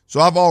here. So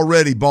I've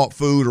already bought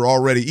food or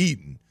already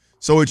eaten.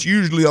 So it's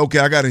usually okay.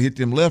 I got to hit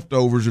them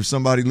leftovers if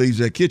somebody leaves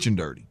that kitchen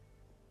dirty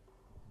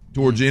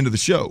towards the end of the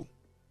show.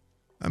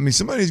 I mean,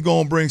 somebody's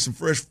going to bring some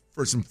fresh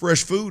for some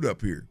fresh food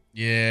up here.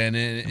 Yeah, and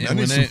I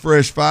need some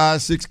fresh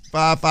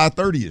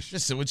 5:30ish.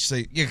 Just what you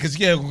say. Yeah,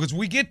 because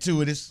we get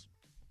to it, it's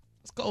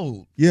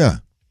cold. Yeah.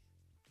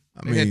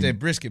 We had that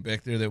brisket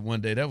back there that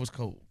one day. That was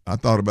cold. I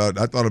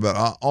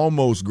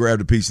almost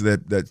grabbed a piece of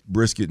that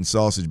brisket and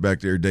sausage back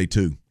there day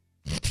 2.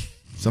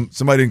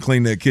 Somebody didn't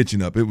clean that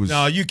kitchen up. It was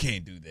no, you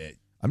can't do that.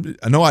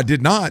 No, I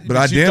did not. But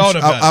I did.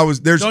 I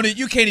was.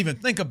 You can't even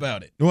think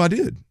about it. No, I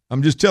did.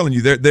 I'm just telling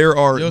you. There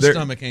are. Your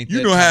stomach ain't.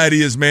 You know how it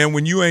is, man.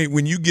 When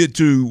you get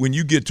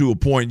to a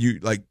point, you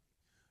like,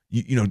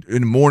 you know,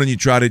 in the morning you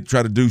try to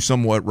do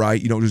somewhat right.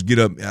 You don't just get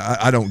up.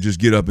 I don't just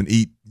get up and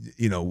eat,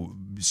 you know,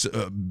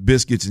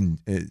 biscuits and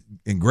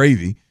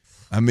gravy.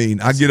 I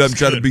mean, I get up and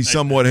try to be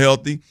somewhat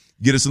healthy.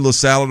 Get us a little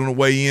salad on the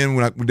way in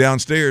when we're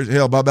downstairs.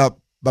 Hell, about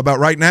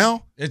right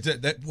now. If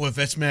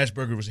that smash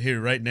burger was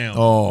here right now.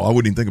 Oh, I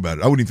wouldn't even think about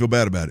it. I wouldn't even feel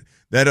bad about it.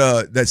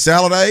 That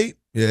salad I ate,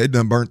 yeah, it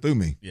done burnt through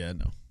me. Yeah, I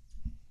know.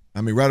 I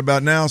mean, right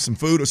about now, some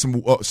food or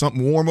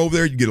something warm over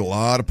there, you get a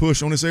lot of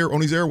push on these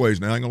airways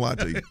now. I ain't gonna lie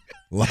to you.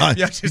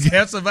 Yeah, just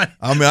have somebody.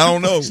 I mean, I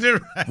don't know.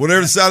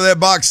 Whatever the side of that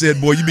box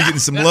said, boy, you be getting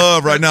some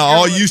love right now.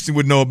 All Houston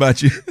would know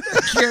about you. I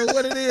don't care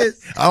what it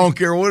is. I don't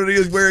care what it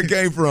is, where it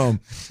came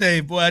from. Hey,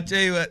 boy, I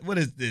tell you what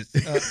is this?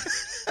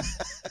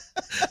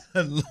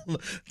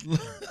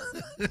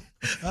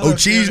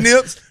 Cheese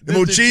nips? Them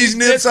old cheese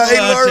nips I ate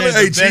earlier?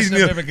 Hey, cheese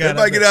nips.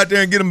 Everybody get out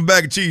there and get them a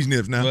bag of cheese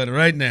nips now. But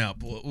right now,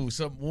 boy,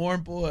 something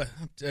warm, boy.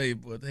 I'll tell you,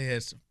 boy, they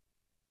had some.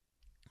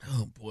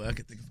 Oh, boy, I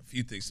can think of a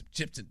few things. Some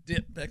chips and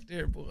dip back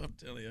there, boy. I'm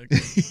telling you. I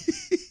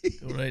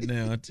can go right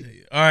now, I'll tell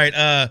you. All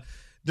right,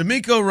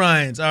 DeMeco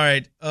Ryans. All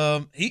right,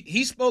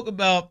 he spoke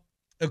about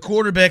a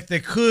quarterback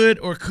that could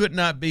or could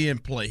not be in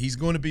play. He's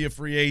going to be a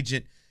free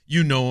agent.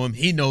 You know him.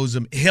 He knows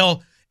him.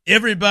 Hell,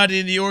 everybody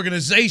in the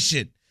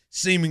organization,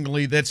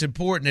 seemingly, that's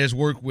important has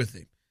worked with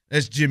him.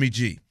 That's Jimmy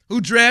G.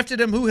 Who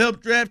drafted him? Who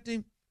helped draft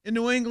him in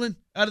New England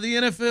out of the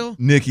NFL?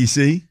 Nicky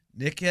C.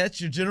 Nick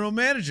Hatch, your general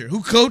manager.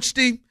 Who coached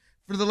him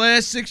for the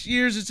last 6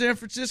 years in San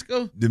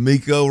Francisco?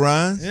 DeMeco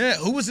Ryans. Yeah.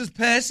 Who was his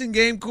passing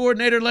game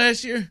coordinator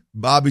last year?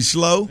 Bobby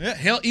Slow. Yeah.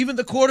 Hell, even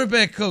the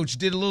quarterback coach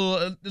did a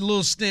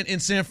little stint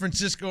in San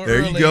Francisco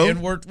there early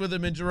and worked with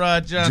him in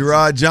Gerard Johnson.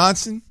 Gerard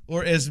Johnson.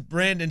 Or as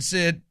Brandon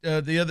said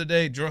the other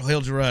day,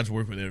 Gerard's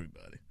worked with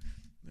everybody.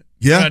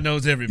 Yeah. God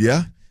knows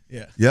everybody.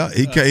 Yeah.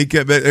 He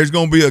kept. There's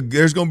going to be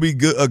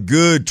a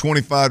good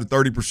 25 to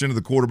 30% of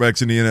the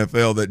quarterbacks in the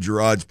NFL that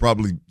Gerard's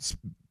probably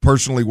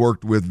personally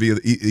worked with via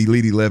the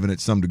Elite 11 at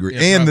some degree,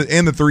 and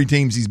the 3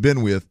 teams he's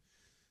been with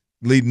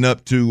leading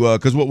up to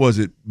because what was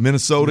it?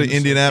 Minnesota,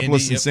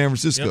 Indianapolis, and San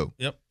Francisco.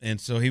 Yep. And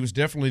so he was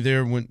definitely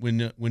there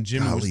when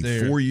Jimmy was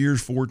there. 4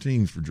 years, 4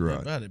 teams for Gerard.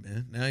 How about it,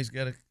 man? Now he's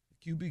got a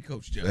QB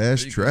coach job.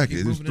 Fast track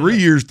it. It's 3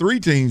 years, 3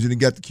 teams, and he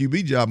got the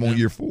QB job on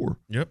year 4.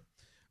 Yep.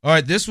 All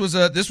right, this was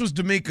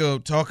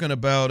DeMeco talking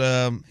about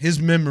his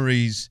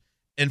memories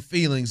and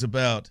feelings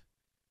about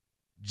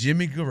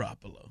Jimmy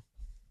Garoppolo.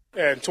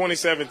 Yeah, in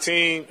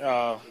 2017,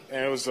 and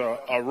it was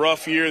a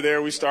rough year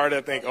there. We started,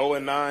 I think,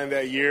 0-9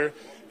 that year.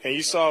 And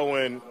you saw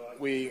when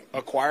we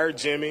acquired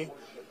Jimmy,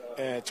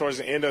 and towards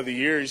the end of the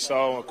year, you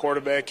saw a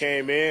quarterback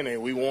came in,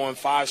 and we won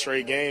 5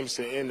 straight games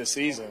to end the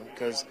season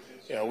because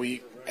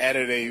we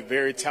added a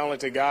very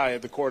talented guy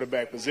at the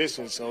quarterback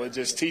position. So it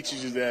just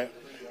teaches you that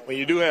when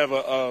you do have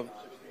a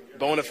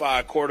bona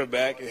fide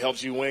quarterback, it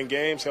helps you win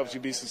games, helps you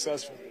be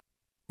successful.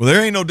 Well,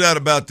 there ain't no doubt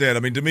about that. I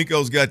mean,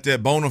 DeMeco's got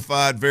that bona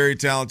fide, very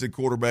talented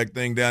quarterback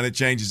thing down. It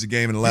changes the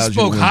game and allows you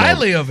to win. He spoke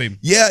highly of him.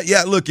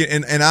 Yeah. Look,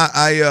 and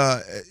I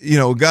a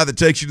guy that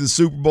takes you to the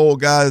Super Bowl, a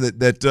guy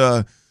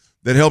that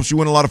helps you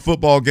win a lot of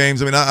football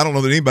games. I mean, I don't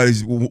know that anybody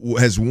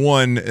has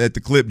won at the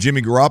clip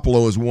Jimmy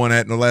Garoppolo has won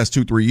at in the last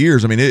 2-3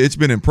 years. I mean, it's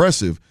been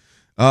impressive.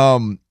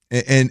 Look,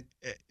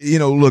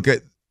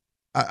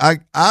 I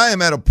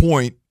am at a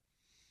point,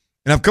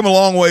 and I've come a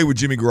long way with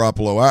Jimmy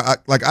Garoppolo.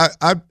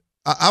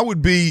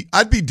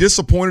 I'd be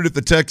disappointed if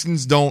the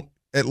Texans don't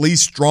at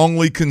least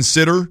strongly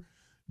consider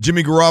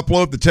Jimmy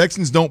Garoppolo. If the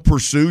Texans don't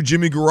pursue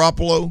Jimmy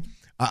Garoppolo,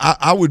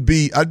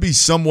 I'd be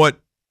somewhat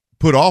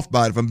put off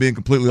by it if I'm being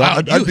completely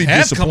honest. I'd be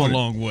disappointed. Come a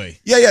long way.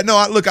 Yeah. No,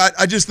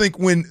 I just think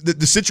when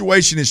the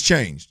situation has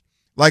changed.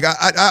 Like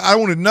I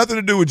wanted nothing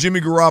to do with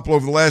Jimmy Garoppolo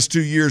over the last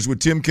 2 years with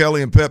Tim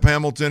Kelly and Pep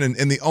Hamilton,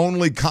 and the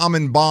only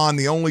common bond,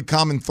 the only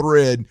common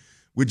thread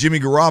with Jimmy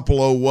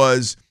Garoppolo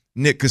was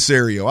Nick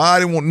Caserio. I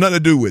didn't want nothing to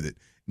do with it.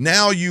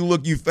 Now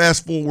you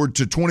fast forward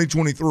to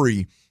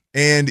 2023,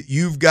 and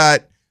you've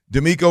got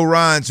DeMeco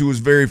Ryans, who is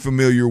very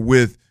familiar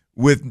with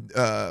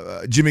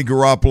Jimmy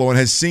Garoppolo and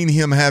has seen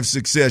him have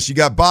success. You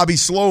got Bobby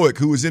Slowick,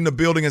 who is in the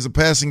building as a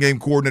passing game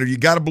coordinator. You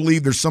got to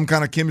believe there's some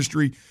kind of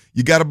chemistry.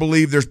 You got to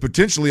believe there's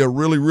potentially a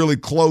really, really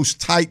close,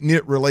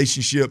 tight-knit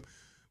relationship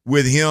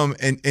with him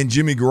and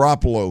Jimmy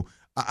Garoppolo.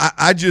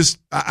 I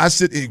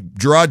said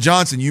Gerard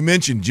Johnson. You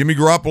mentioned Jimmy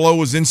Garoppolo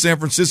was in San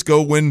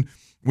Francisco when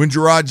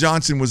Gerard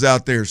Johnson was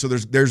out there, so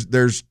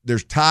there's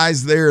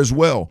ties there as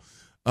well.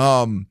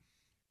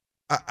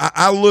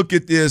 I look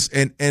at this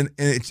and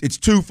it's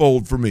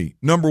twofold for me.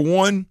 Number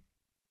one,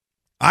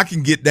 I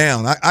can get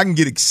down. I can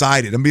get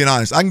excited. I'm being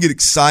honest. I can get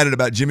excited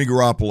about Jimmy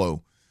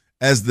Garoppolo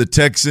as the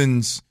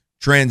Texans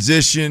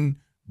transition,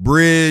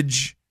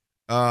 bridge,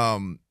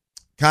 kind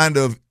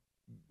of,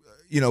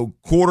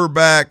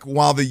 quarterback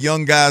while the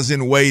young guy's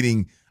in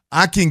waiting.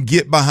 I can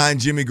get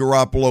behind Jimmy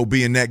Garoppolo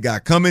being that guy.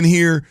 Come in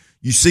here,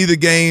 you see the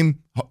game.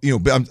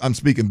 I'm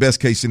speaking best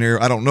case scenario.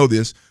 I don't know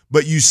this,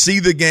 but you see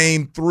the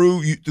game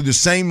through the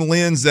same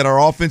lens that our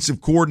offensive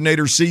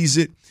coordinator sees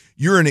it.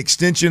 You're an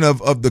extension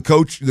of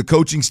the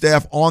coaching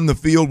staff on the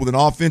field with an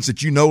offense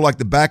that like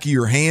the back of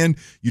your hand.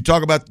 You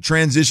talk about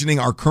transitioning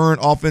our current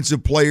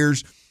offensive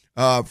players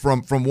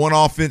from one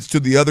offense to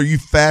the other. You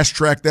fast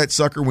track that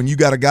sucker when you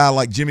got a guy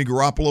like Jimmy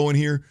Garoppolo in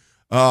here.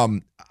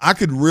 I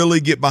could really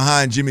get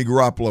behind Jimmy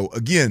Garoppolo.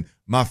 Again,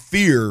 my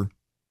fear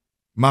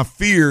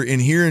in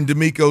hearing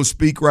D'Amico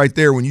speak right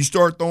there, when you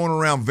start throwing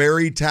around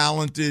very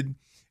talented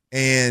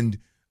and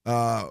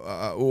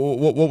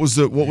what was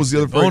the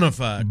other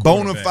phrase?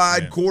 Bona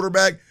fide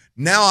quarterback.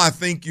 Now I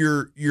think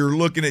you're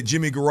looking at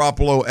Jimmy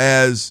Garoppolo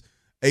as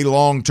a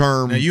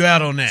long-term now you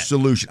out on that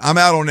solution. I'm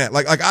out on that.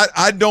 Like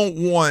I don't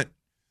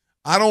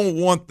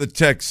want the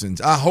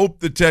Texans. I hope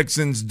the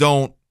Texans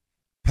don't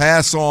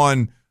pass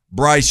on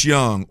Bryce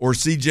Young or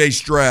CJ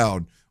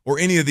Stroud or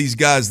any of these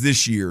guys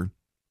this year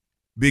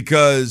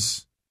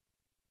because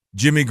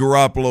Jimmy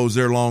Garoppolo is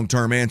their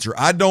long-term answer.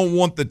 I don't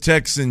want the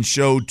Texans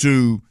show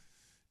to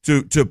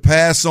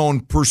pass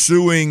on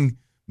pursuing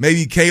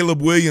maybe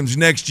Caleb Williams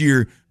next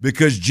year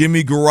because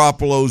Jimmy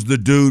Garoppolo's the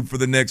dude for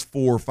the next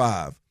 4 or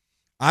 5.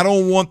 I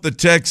don't want the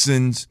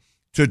Texans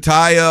to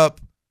tie up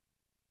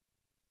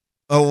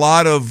a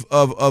lot of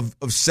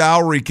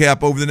salary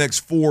cap over the next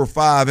 4 or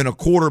 5 in a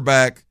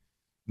quarterback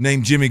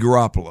named Jimmy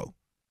Garoppolo.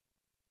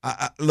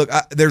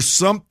 There's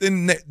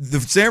something – the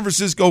San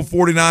Francisco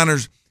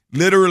 49ers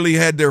literally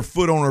had their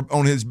foot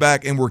on his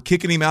back and were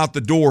kicking him out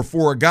the door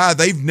for a guy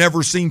they've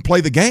never seen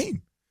play the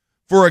game.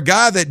 For a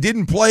guy that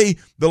didn't play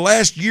the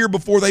last year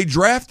before they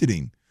drafted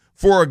him.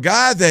 For a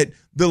guy that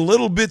the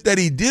little bit that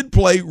he did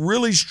play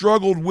really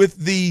struggled with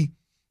the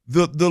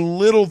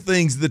little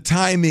things, the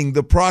timing,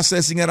 the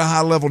processing at a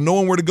high level,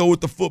 knowing where to go with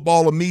the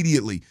football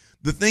immediately,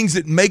 the things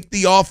that make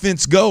the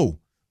offense go.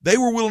 They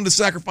were willing to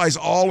sacrifice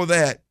all of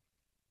that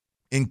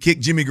and kick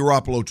Jimmy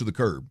Garoppolo to the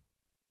curb.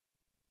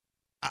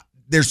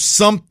 There's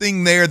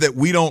something there that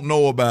we don't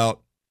know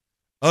about.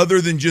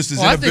 Other than just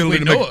his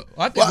inability to make –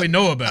 I think we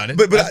know about it.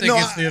 But I think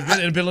it's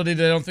the inability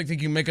that I don't think he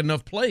can make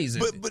enough plays.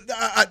 But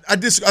I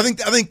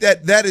think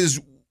that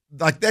is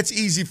like that's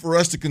easy for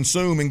us to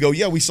consume and go,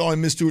 yeah, we saw him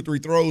miss 2 or 3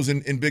 throws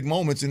in big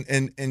moments,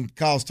 and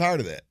Kyle's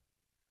tired of that.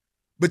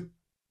 But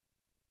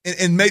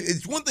and maybe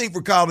it's one thing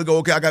for Kyle to go,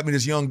 okay, I got me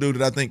this young dude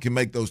that I think can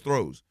make those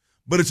throws.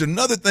 But it's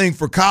another thing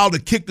for Kyle to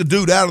kick the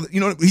dude out of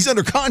he's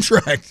under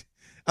contract.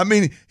 I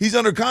mean, he's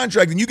under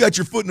contract, and you got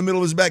your foot in the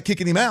middle of his back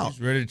kicking him out. He's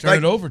ready to turn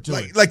it over to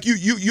him. Like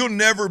you'll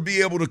never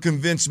be able to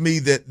convince me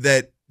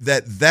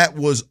that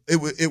was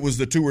it was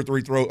the 2 or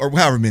 3 throws, or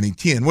however many,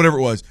 10, whatever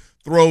it was,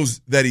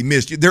 throws that he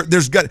missed.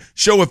 There's got to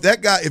show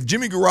if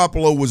Jimmy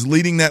Garoppolo was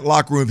leading that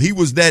locker room, if he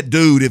was that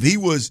dude, if he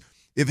was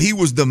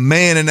the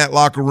man in that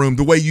locker room,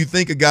 the way you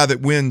think a guy that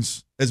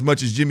wins as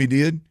much as Jimmy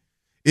did,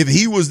 if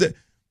he was that,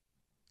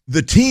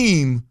 the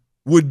team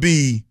would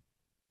be,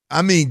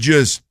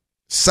 just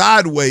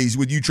sideways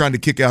with you trying to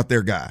kick out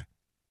their guy.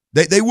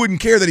 They wouldn't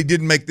care that he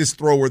didn't make this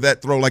throw or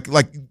that throw. Like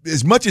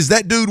as much as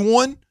that dude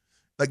won,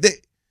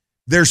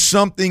 there's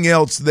something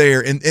else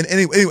there. And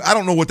anyway, I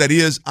don't know what that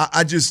is.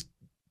 I just,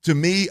 to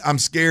me, I'm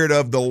scared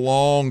of the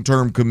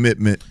long-term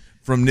commitment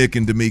from Nick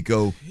and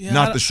D'Amico,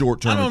 not the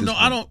short-term. I don't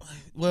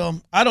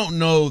know. I don't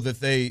know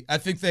that I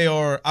think they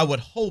are. I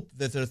would hope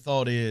that their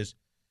thought is,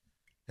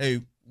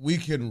 hey, we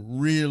can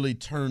really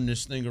turn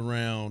this thing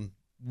around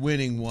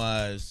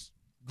winning-wise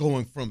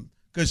going from –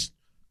 because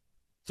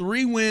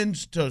 3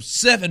 wins to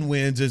 7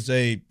 wins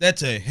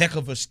that's a heck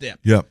of a step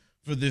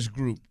for this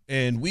group,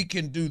 and we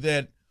can do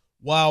that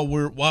while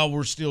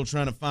we're still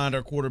trying to find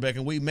our quarterback,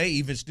 and we may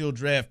even still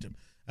draft him.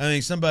 I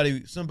think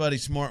somebody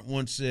smart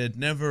once said,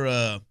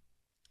 never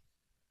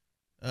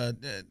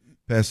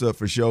pass up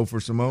for show for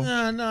some more.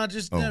 No,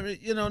 just never.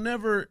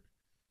 Never.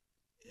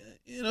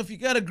 If you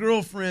got a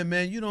girlfriend,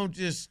 man, you don't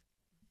just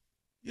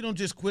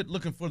quit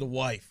looking for the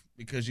wife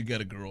because you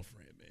got a girlfriend.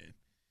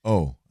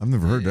 Oh, I've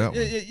never heard that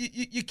one.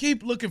 You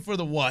keep looking for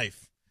the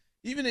wife.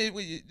 Even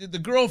the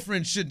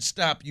girlfriend shouldn't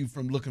stop you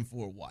from looking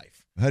for a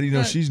wife. How do you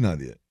know she's not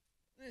it?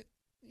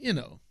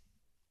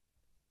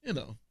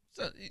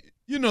 So,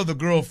 the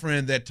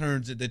girlfriend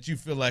that you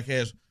feel like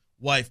has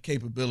wife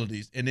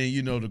capabilities, and then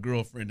the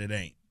girlfriend that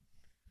ain't.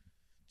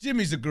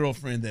 Jimmy's a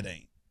girlfriend that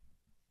ain't.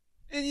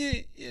 And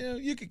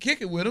you can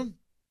kick it with him,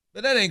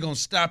 but that ain't gonna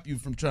stop you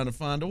from trying to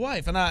find a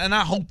wife. And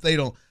I hope they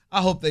don't.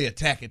 I hope they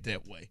attack it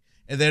that way.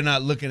 And they're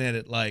not looking at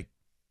it like,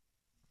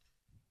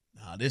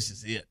 nah, this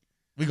is it.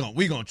 We're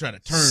gonna try to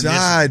turn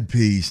side this.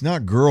 Piece,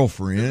 not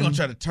girlfriend. We're gonna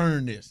try to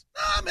turn this.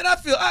 I'm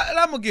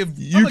gonna give.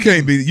 You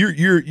can't be. You're a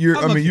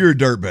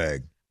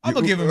dirtbag. I'm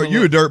gonna give him. Are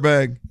you a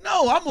dirtbag?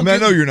 No, I'm gonna. I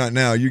know you're not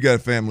now. You got a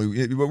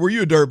family, but were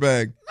you a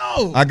dirtbag?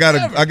 No, I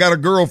got a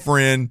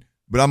girlfriend,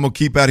 but I'm gonna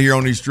keep out here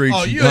on these streets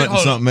and hunting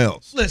something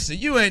else. Listen,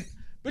 you ain't.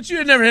 But you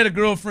had never had a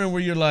girlfriend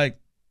where you're like,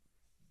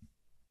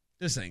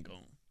 this ain't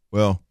going.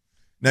 Well,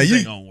 now this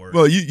ain't gonna work.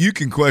 Well, you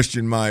can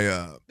question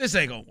my. This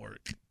ain't gonna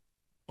work.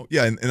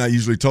 Yeah, and I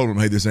usually told them,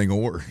 hey, this ain't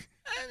gonna work.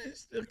 And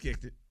still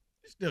kicked it.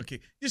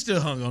 You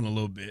still hung on a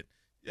little bit.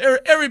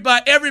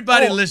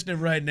 Everybody listening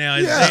right now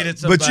is dating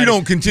somebody. But you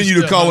don't continue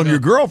to call them your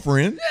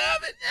girlfriend.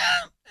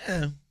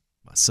 Yeah.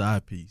 My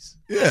side piece.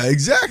 Yeah,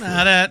 exactly.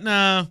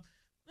 No.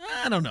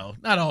 I don't know.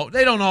 Not all.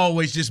 They don't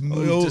always just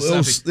move to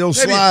something. They'll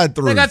slide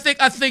through. Like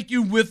I think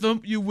you with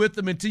them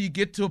until you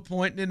get to a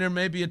point, and then there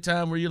may be a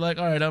time where you're like,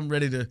 all right, I'm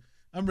ready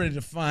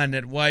to find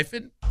that wife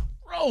and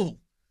roll.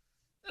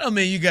 I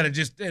mean, you got to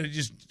just turn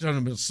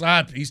them into a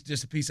side piece,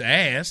 just a piece of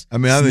ass. I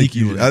mean, I think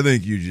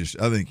you just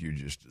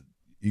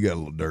you got a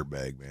little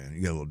dirtbag, man.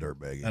 You got a little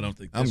dirtbag. I don't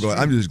think I'm glad.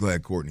 I'm just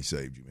glad Courtney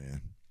saved you,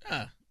 man.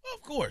 Well,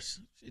 of course,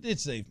 she did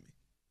save me.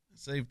 I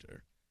saved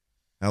her.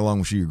 How long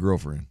was she your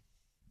girlfriend?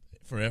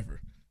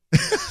 Forever.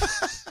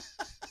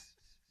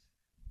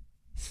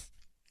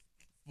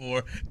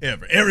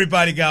 Forever.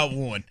 Everybody got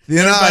one. The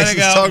NIS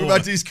is talking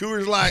about these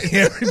Coors Light.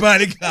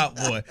 Everybody got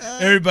one.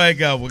 Everybody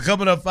got one.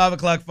 Coming up, 5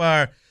 o'clock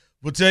fire.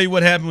 We'll tell you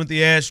what happened with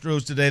the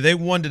Astros today. They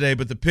won today,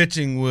 but the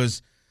pitching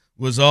was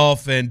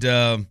off, and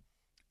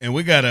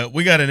we got an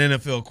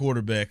NFL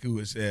quarterback who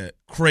is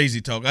crazy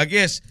talk. I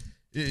guess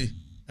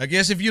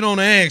if you don't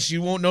ask,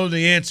 you won't know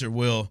the answer.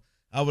 Well,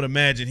 I would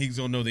imagine he's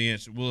gonna know the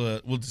answer.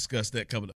 We'll discuss that coming up.